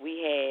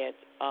 We had,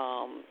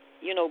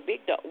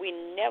 big dog. We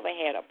never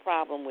had a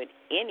problem with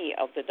any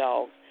of the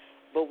dogs,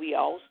 but we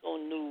also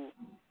knew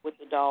what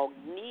the dog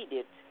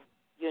needed,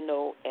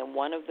 and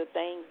one of the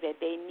things that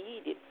they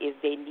needed is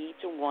they need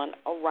to run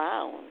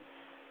around.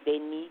 They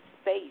need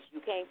space. You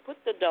can't put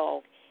the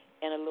dog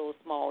in a little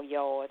small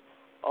yard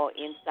or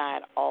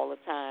inside all the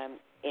time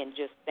and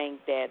just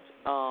think that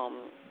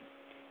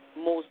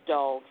most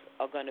dogs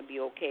are going to be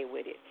okay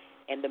with it.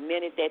 And the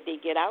minute that they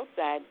get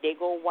outside, they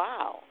go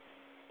wild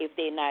if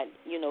they're not,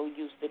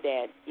 used to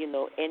that,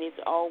 and it's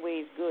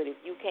always good. If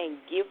you can't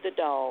give the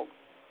dog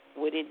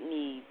what it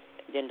needs,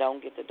 then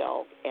don't get the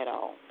dog at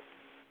all.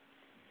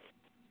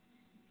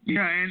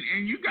 Yeah,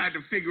 and you got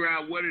to figure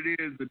out what it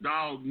is the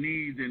dog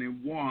needs and it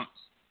wants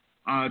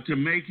to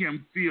make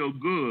him feel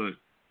good.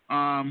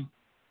 I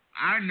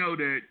know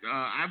that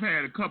I've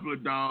had a couple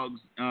of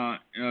dogs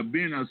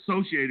being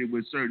associated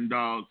with certain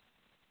dogs,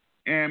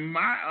 and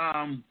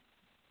my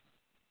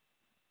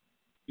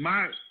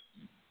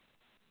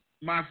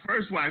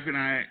first wife and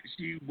I,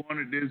 she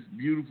wanted this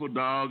beautiful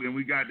dog, and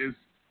we got this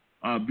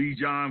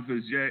Bichon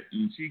Frise,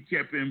 and she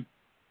kept him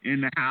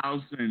in the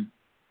house, and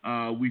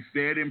we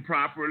fed him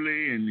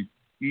properly, and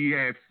he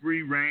had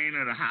free reign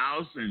of the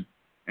house,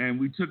 and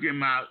we took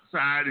him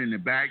outside in the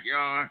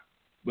backyard.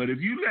 But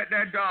if you let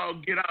that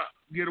dog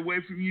get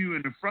away from you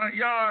in the front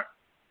yard,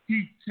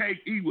 he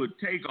would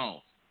take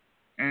off,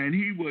 and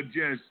he would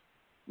just.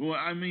 Well,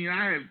 I mean,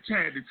 I have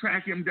tried to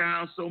track him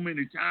down so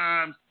many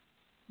times,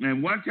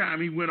 and one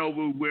time he went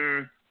over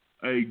where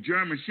a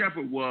German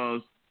Shepherd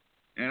was,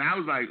 and I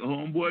was like,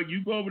 homeboy,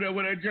 you go over there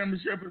where that German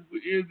Shepherd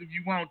is if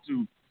you want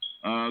to,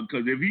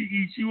 because if he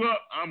eats you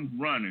up, I'm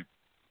running.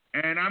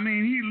 And, I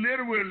mean, he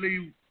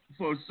literally,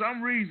 for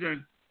some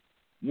reason,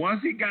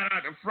 once he got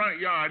out the front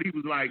yard, he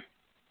was like,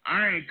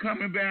 I ain't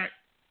coming back.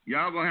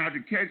 Y'all going to have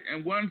to catch.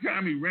 And one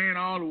time he ran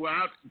all the way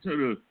out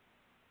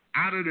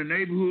of the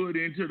neighborhood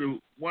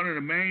into one of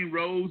the main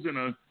roads, and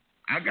I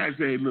got to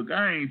say, look,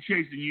 I ain't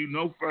chasing you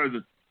no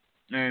further.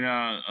 And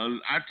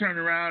I turned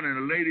around, and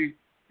a lady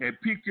had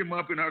picked him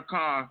up in her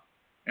car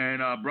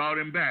and brought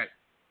him back.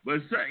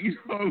 But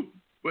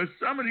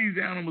some of these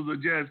animals are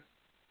just,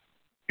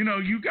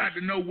 you got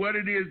to know what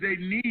it is they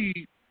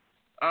need,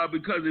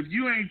 because if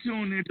you ain't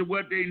tuned into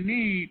what they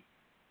need,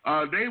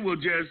 they will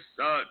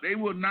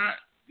not,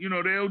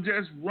 they'll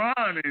just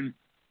run, and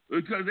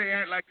because they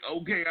act like,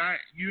 okay,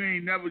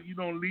 you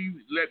don't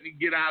let me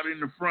get out in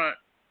the front.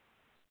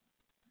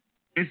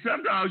 And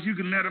some dogs you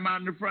can let them out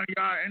in the front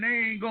yard, and they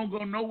ain't gonna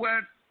go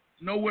nowhere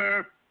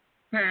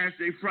past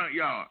their front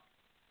yard.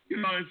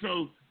 And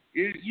so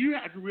you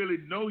have to really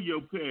know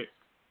your pet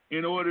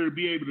in order to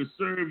be able to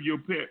serve your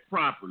pet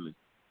properly.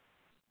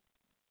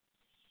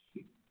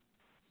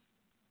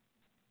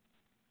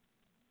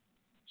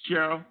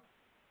 Cheryl?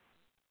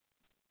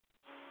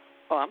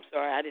 Oh, I'm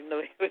sorry. I didn't know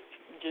it was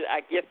just,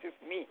 I guess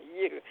it's me and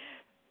you.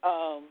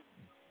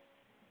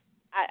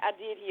 I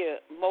did hear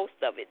most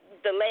of it.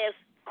 The last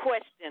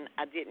question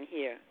I didn't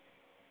hear.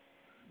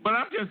 But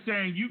I'm just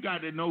saying you got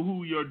to know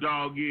who your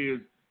dog is.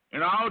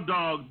 And all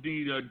dogs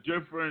need a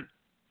different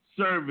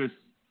service.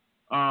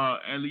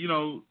 And,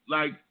 you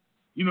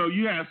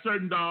have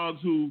certain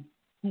dogs who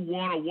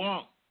want to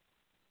walk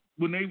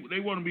when they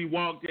want to be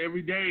walked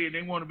every day, and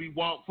they want to be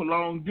walked for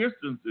long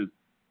distances.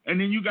 And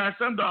then you got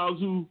some dogs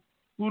who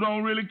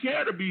don't really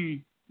care to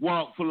be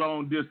walked for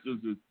long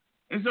distances.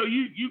 And so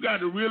you got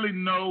to really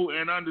know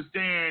and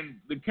understand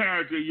the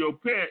character of your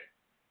pet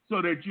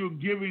so that you're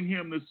giving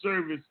him the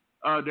service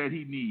that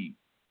he needs.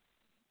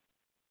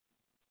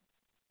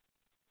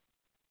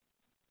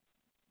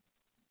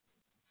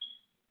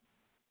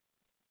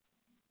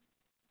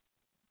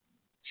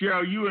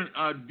 Cheryl, you and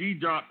D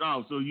dropped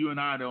off, so you and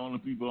I are the only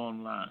people on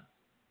the line.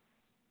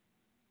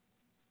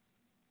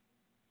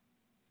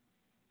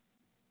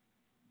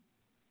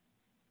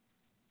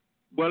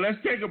 Well, let's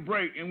take a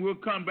break, and we'll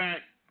come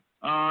back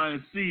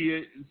and see.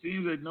 It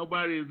seems that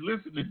nobody is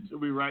listening to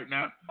me right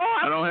now. Oh,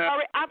 I'm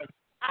sorry.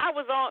 I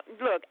was on.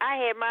 Look, I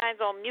had mine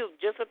on mute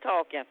just for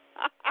talking.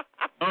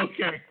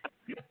 Okay.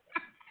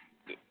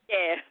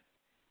 Yeah,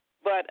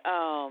 but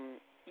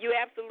you're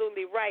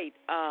absolutely right.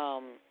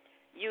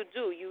 You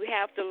do. You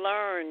have to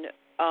learn,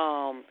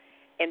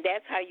 And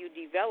that's how you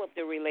develop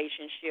the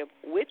relationship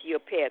with your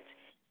pets,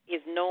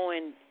 is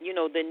knowing,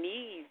 the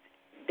needs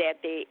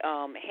that they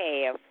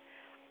have.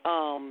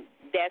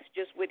 That's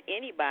just with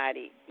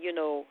anybody,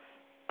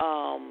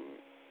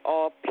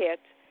 all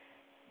pets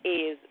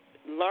is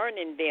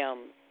learning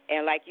them.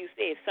 And like you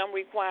said, some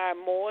require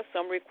more,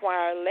 some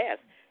require less.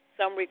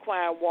 Some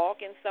require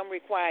walking, some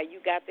require you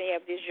got to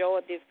have this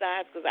yard this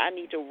size because I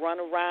need to run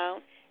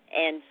around.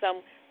 And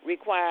some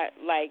require,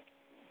 like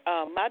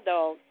my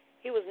dog,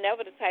 he was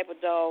never the type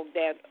of dog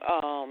that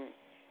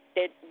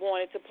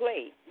wanted to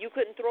play. You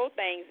couldn't throw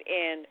things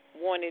and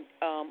wanted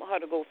her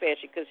to go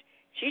fetch it because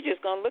she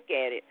just going to look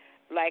at it.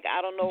 Like,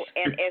 I don't know,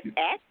 and as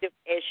active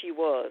as she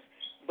was,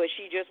 but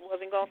she just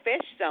wasn't going to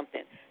fetch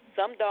something.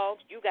 Some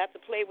dogs, you got to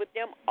play with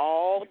them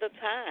all the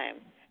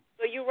time.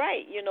 So you're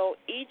right,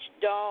 each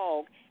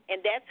dog, and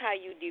that's how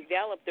you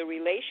develop the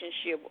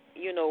relationship,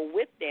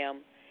 with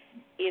them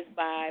is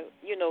by,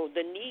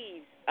 the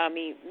needs,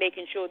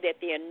 making sure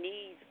that their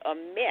needs are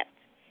met.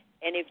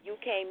 And if you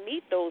can't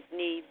meet those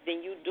needs,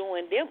 then you're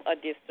doing them a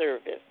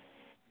disservice.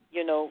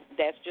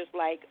 That's just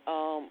like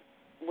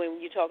when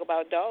you talk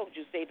about dogs,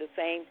 you say the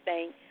same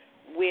thing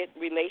with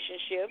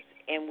relationships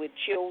and with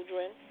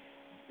children,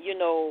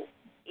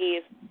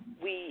 is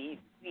we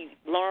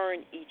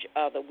learn each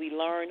other. We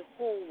learn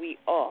who we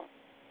are.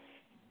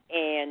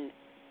 And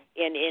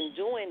in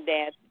doing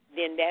that,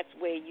 then that's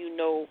where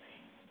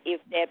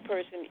if that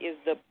person is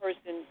the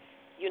person,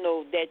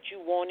 that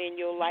you want in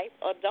your life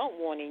or don't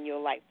want in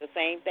your life. The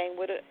same thing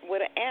with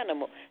an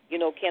animal.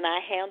 Can I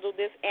handle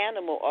this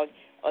animal or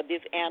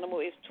this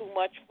animal is too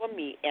much for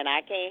me and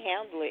I can't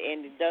handle it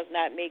and it does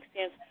not make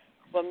sense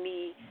for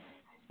me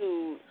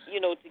to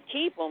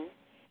keep them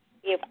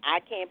if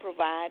I can't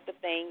provide the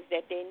things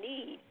that they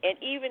need.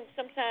 And even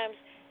sometimes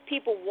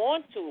people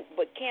want to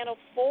but can't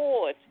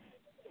afford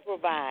to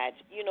provide.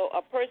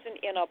 A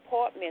person in an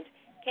apartment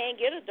can't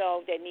get a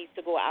dog that needs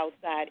to go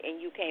outside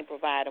and you can't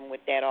provide them with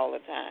that all the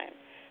time.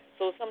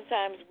 So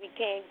sometimes we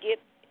can't get,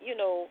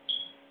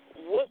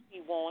 what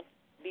we want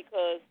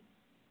because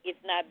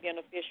it's not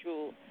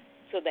beneficial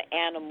to the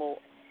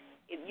animal.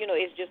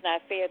 It's just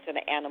not fair to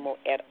the animal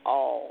at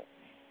all.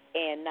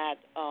 And not,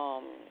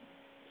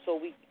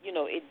 so we,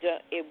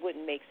 it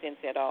wouldn't make sense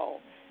at all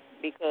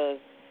because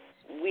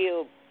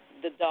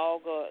the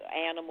dog or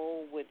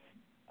animal would,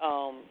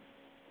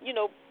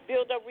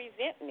 build up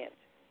resentment.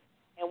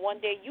 And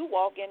one day you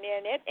walk in there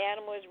and that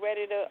animal is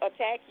ready to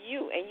attack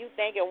you, and you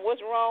thinking,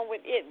 what's wrong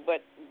with it?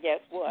 But guess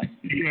what?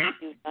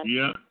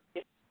 Yeah.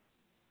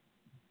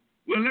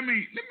 Well, let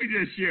me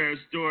just share a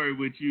story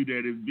with you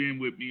that has been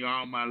with me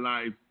all my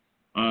life,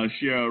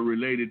 Cheryl,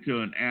 related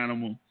to an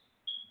animal.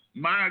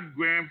 My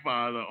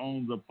grandfather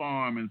owns a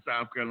farm in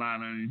South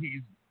Carolina, and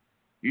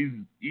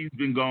he's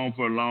been gone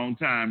for a long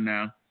time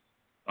now.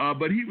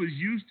 But he was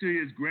used to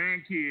his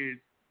grandkids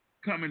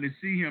coming to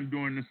see him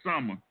during the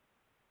summer.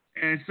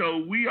 And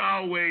so he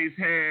always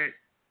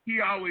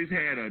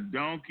had a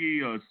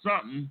donkey or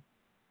something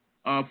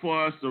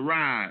for us to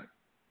ride.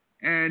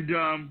 And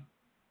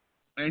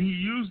he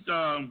used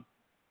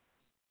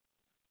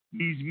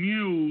these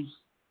mules,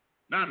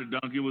 not a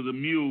donkey, it was a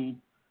mule,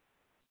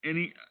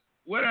 and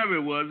whatever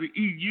it was,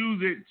 he'd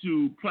use it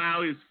to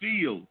plow his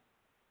field.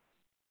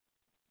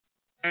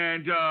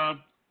 And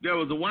there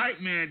was a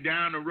white man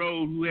down the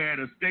road who had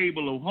a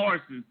stable of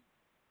horses,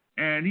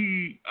 and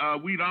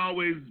we'd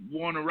always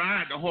want to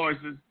ride the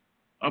horses,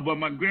 but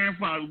my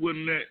grandfather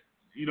wouldn't let,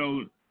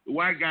 the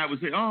white guy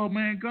would say, oh,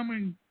 man, come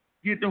and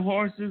get the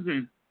horses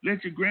and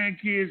let your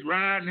grandkids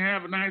ride and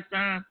have a nice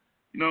time,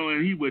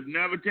 and he would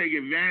never take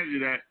advantage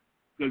of that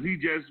because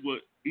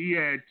he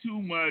had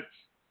too much.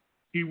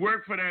 He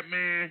worked for that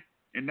man,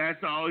 and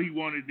that's all he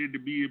wanted it to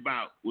be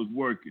about was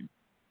working.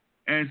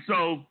 And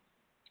so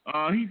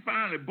he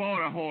finally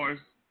bought a horse,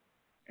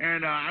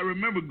 and I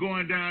remember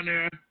going down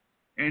there,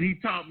 and he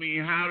taught me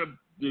how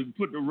to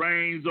put the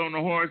reins on the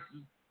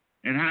horses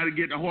and how to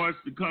get the horse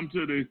to come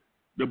to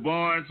the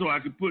barn so I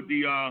could put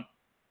the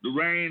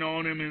rein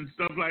on him and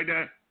stuff like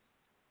that.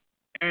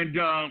 And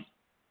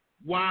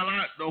while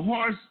I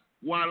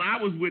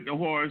was with the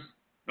horse,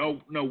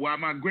 while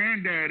my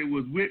granddaddy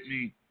was with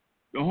me,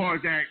 the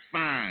horse acted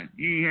fine.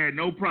 He had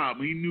no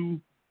problem. He knew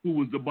who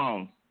was the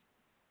boss.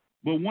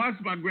 But once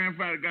my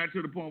grandfather got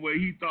to the point where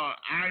he thought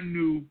I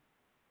knew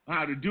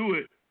how to do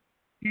it,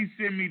 he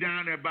sent me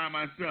down there by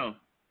myself.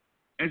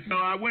 And so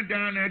I went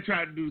down there,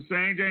 tried to do the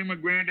same thing my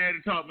granddaddy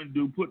taught me to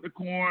do, put the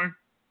corn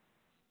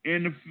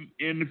in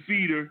the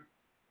feeder.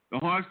 The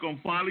horse going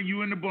to follow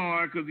you in the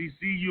barn because he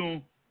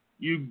see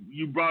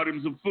you brought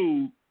him some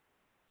food.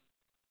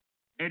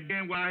 And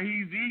then while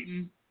he's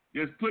eating,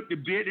 just put the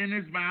bit in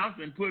his mouth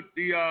and put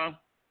the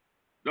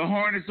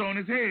harness on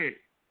his head.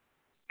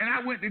 And I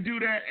went to do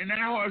that, and that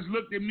horse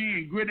looked at me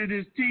and gritted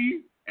his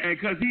teeth, and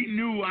because he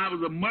knew I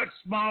was a much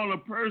smaller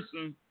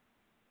person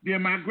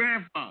than my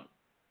grandfather.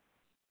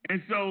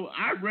 And so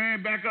I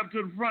ran back up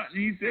to the front, and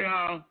he said,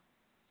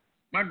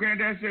 my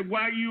granddad said,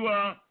 why you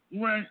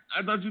run?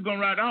 I thought you were going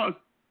to ride the horse.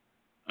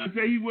 I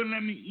said, he wouldn't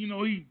let me,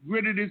 he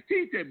gritted his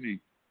teeth at me.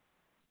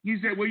 He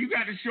said, well, you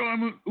got to show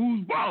him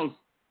who's boss.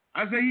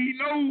 I said, he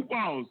know who's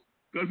boss,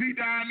 because he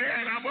down there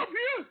and I'm up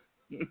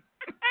here.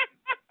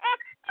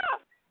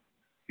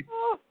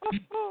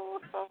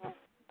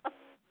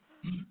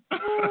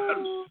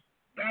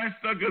 That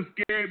sucker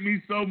scared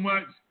me so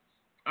much.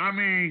 I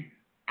mean,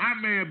 I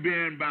may have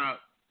been about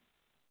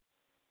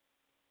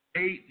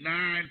 8,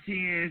 9,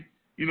 10,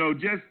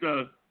 just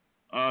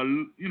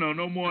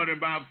no more than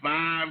about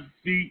 5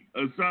 feet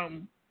or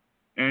something.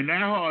 And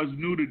that horse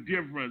knew the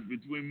difference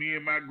between me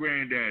and my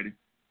granddaddy.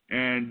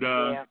 And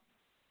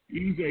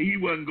he said he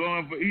wasn't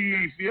he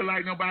ain't feel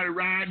like nobody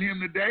riding him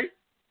today.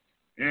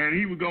 And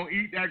he was going to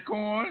eat that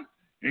corn.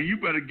 And you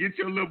better get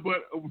your little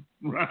butt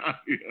around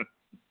here.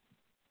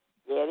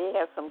 Yeah, they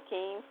have some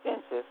keen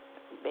senses.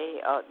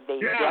 They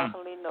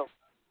definitely know.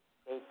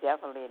 They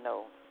definitely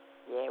know.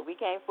 Yeah, we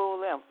can't fool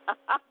them.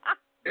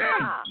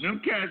 Yeah,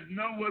 them cats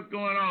know what's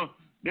going on.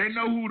 They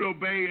know who to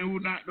obey and who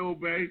not to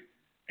obey.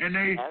 And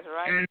that's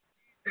right.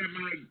 And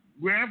my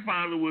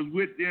grandfather was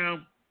with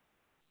them,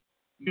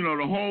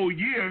 the whole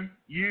year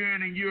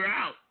in and year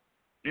out.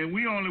 And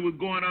we only was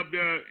going up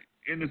there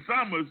in the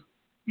summers.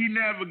 He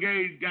never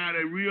got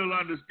a real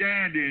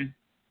understanding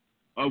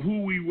of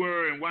who we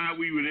were and why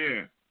we were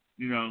there,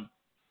 Yeah.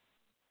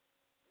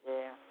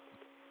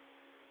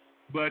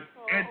 But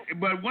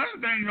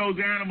one thing those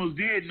animals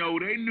did know,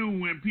 they knew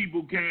when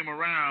people came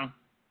around,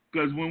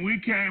 because when we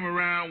came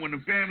around, when the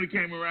family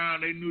came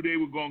around, they knew they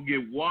were going to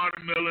get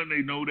watermelon,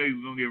 they know they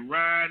were going to get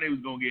rind, they was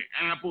going to get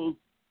apples.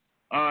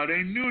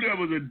 They knew there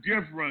was a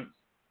difference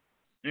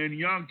in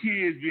young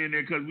kids being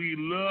there, because we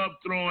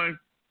loved throwing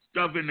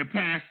stuff in the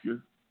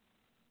pasture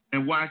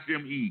and watch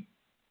them eat.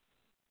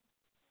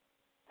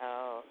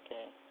 Oh,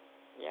 okay.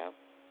 Yep.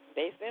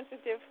 They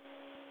sensitive.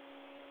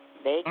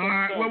 All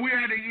right. Well, we're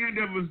at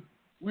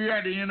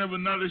the end of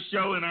another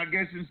show, and I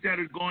guess instead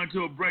of going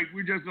to a break,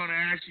 we're just going to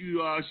ask you,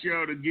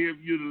 Cheryl, to give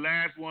you the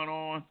last one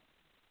on.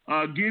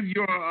 Give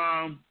your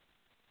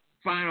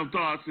final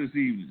thoughts this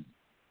evening.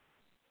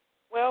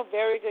 Well,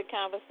 very good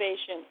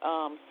conversation.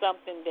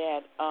 Something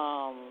that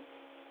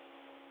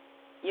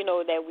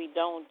that we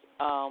don't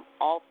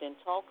often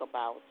talk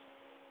about,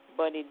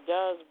 but it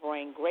does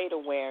bring great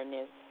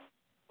awareness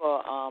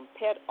for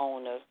pet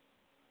owners,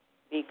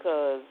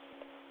 because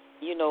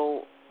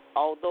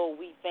although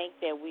we think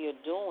that we are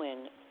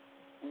doing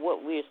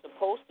what we're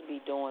supposed to be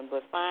doing,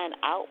 but find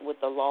out what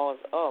the laws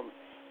are.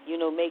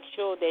 Make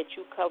sure that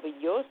you cover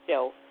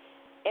yourself,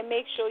 and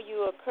make sure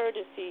you are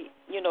courteous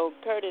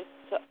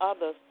to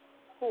others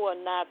who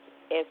are not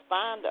as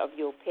fond of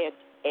your pet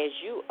as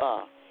you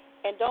are.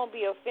 And don't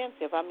be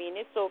offensive. I mean,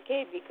 it's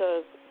okay,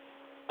 because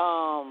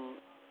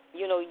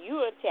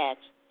you're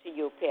attached to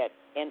your pet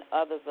and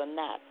others are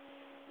not.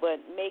 But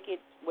make it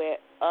where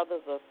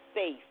others are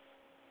safe,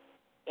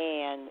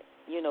 and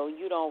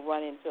you don't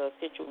run into a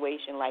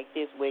situation like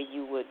this where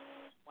you would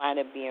wind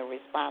up being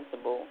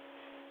responsible.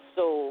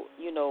 So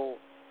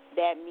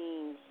that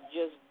means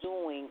just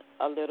doing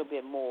a little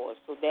bit more.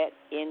 So that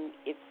in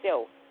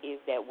itself is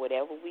that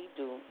whatever we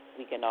do,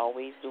 we can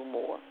always do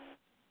more.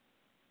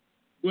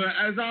 Well,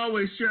 as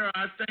always, Cheryl,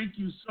 I thank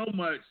you so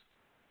much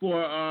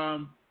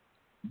for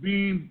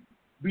being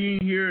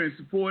here and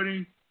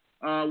supporting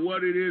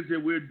what it is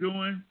that we're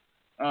doing.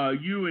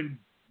 You and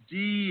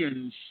Dee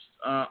and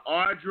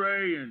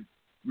Audrey and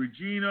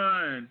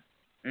Regina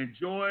and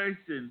Joyce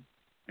and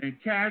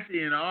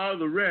Kathy and all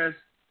the rest,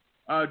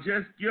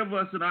 just give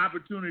us an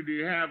opportunity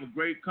to have a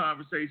great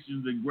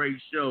conversations and great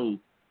shows.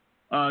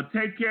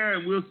 Take care,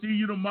 and we'll see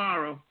you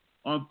tomorrow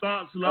on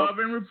Thoughts, Love,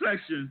 and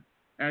Reflection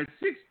at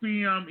 6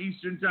 p.m.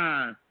 Eastern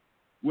Time,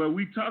 where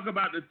we talk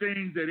about the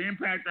things that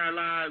impact our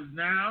lives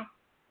now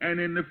and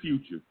in the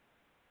future.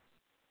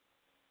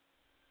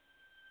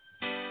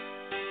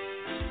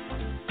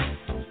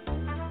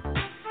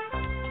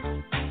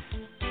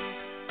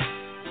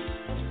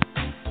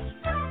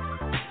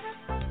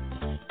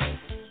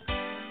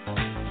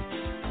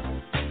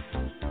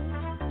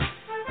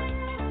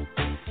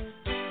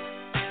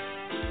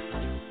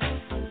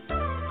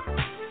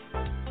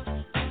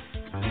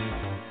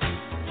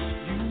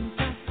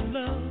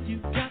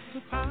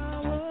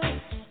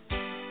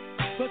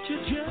 You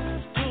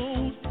just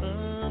don't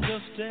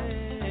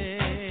understand.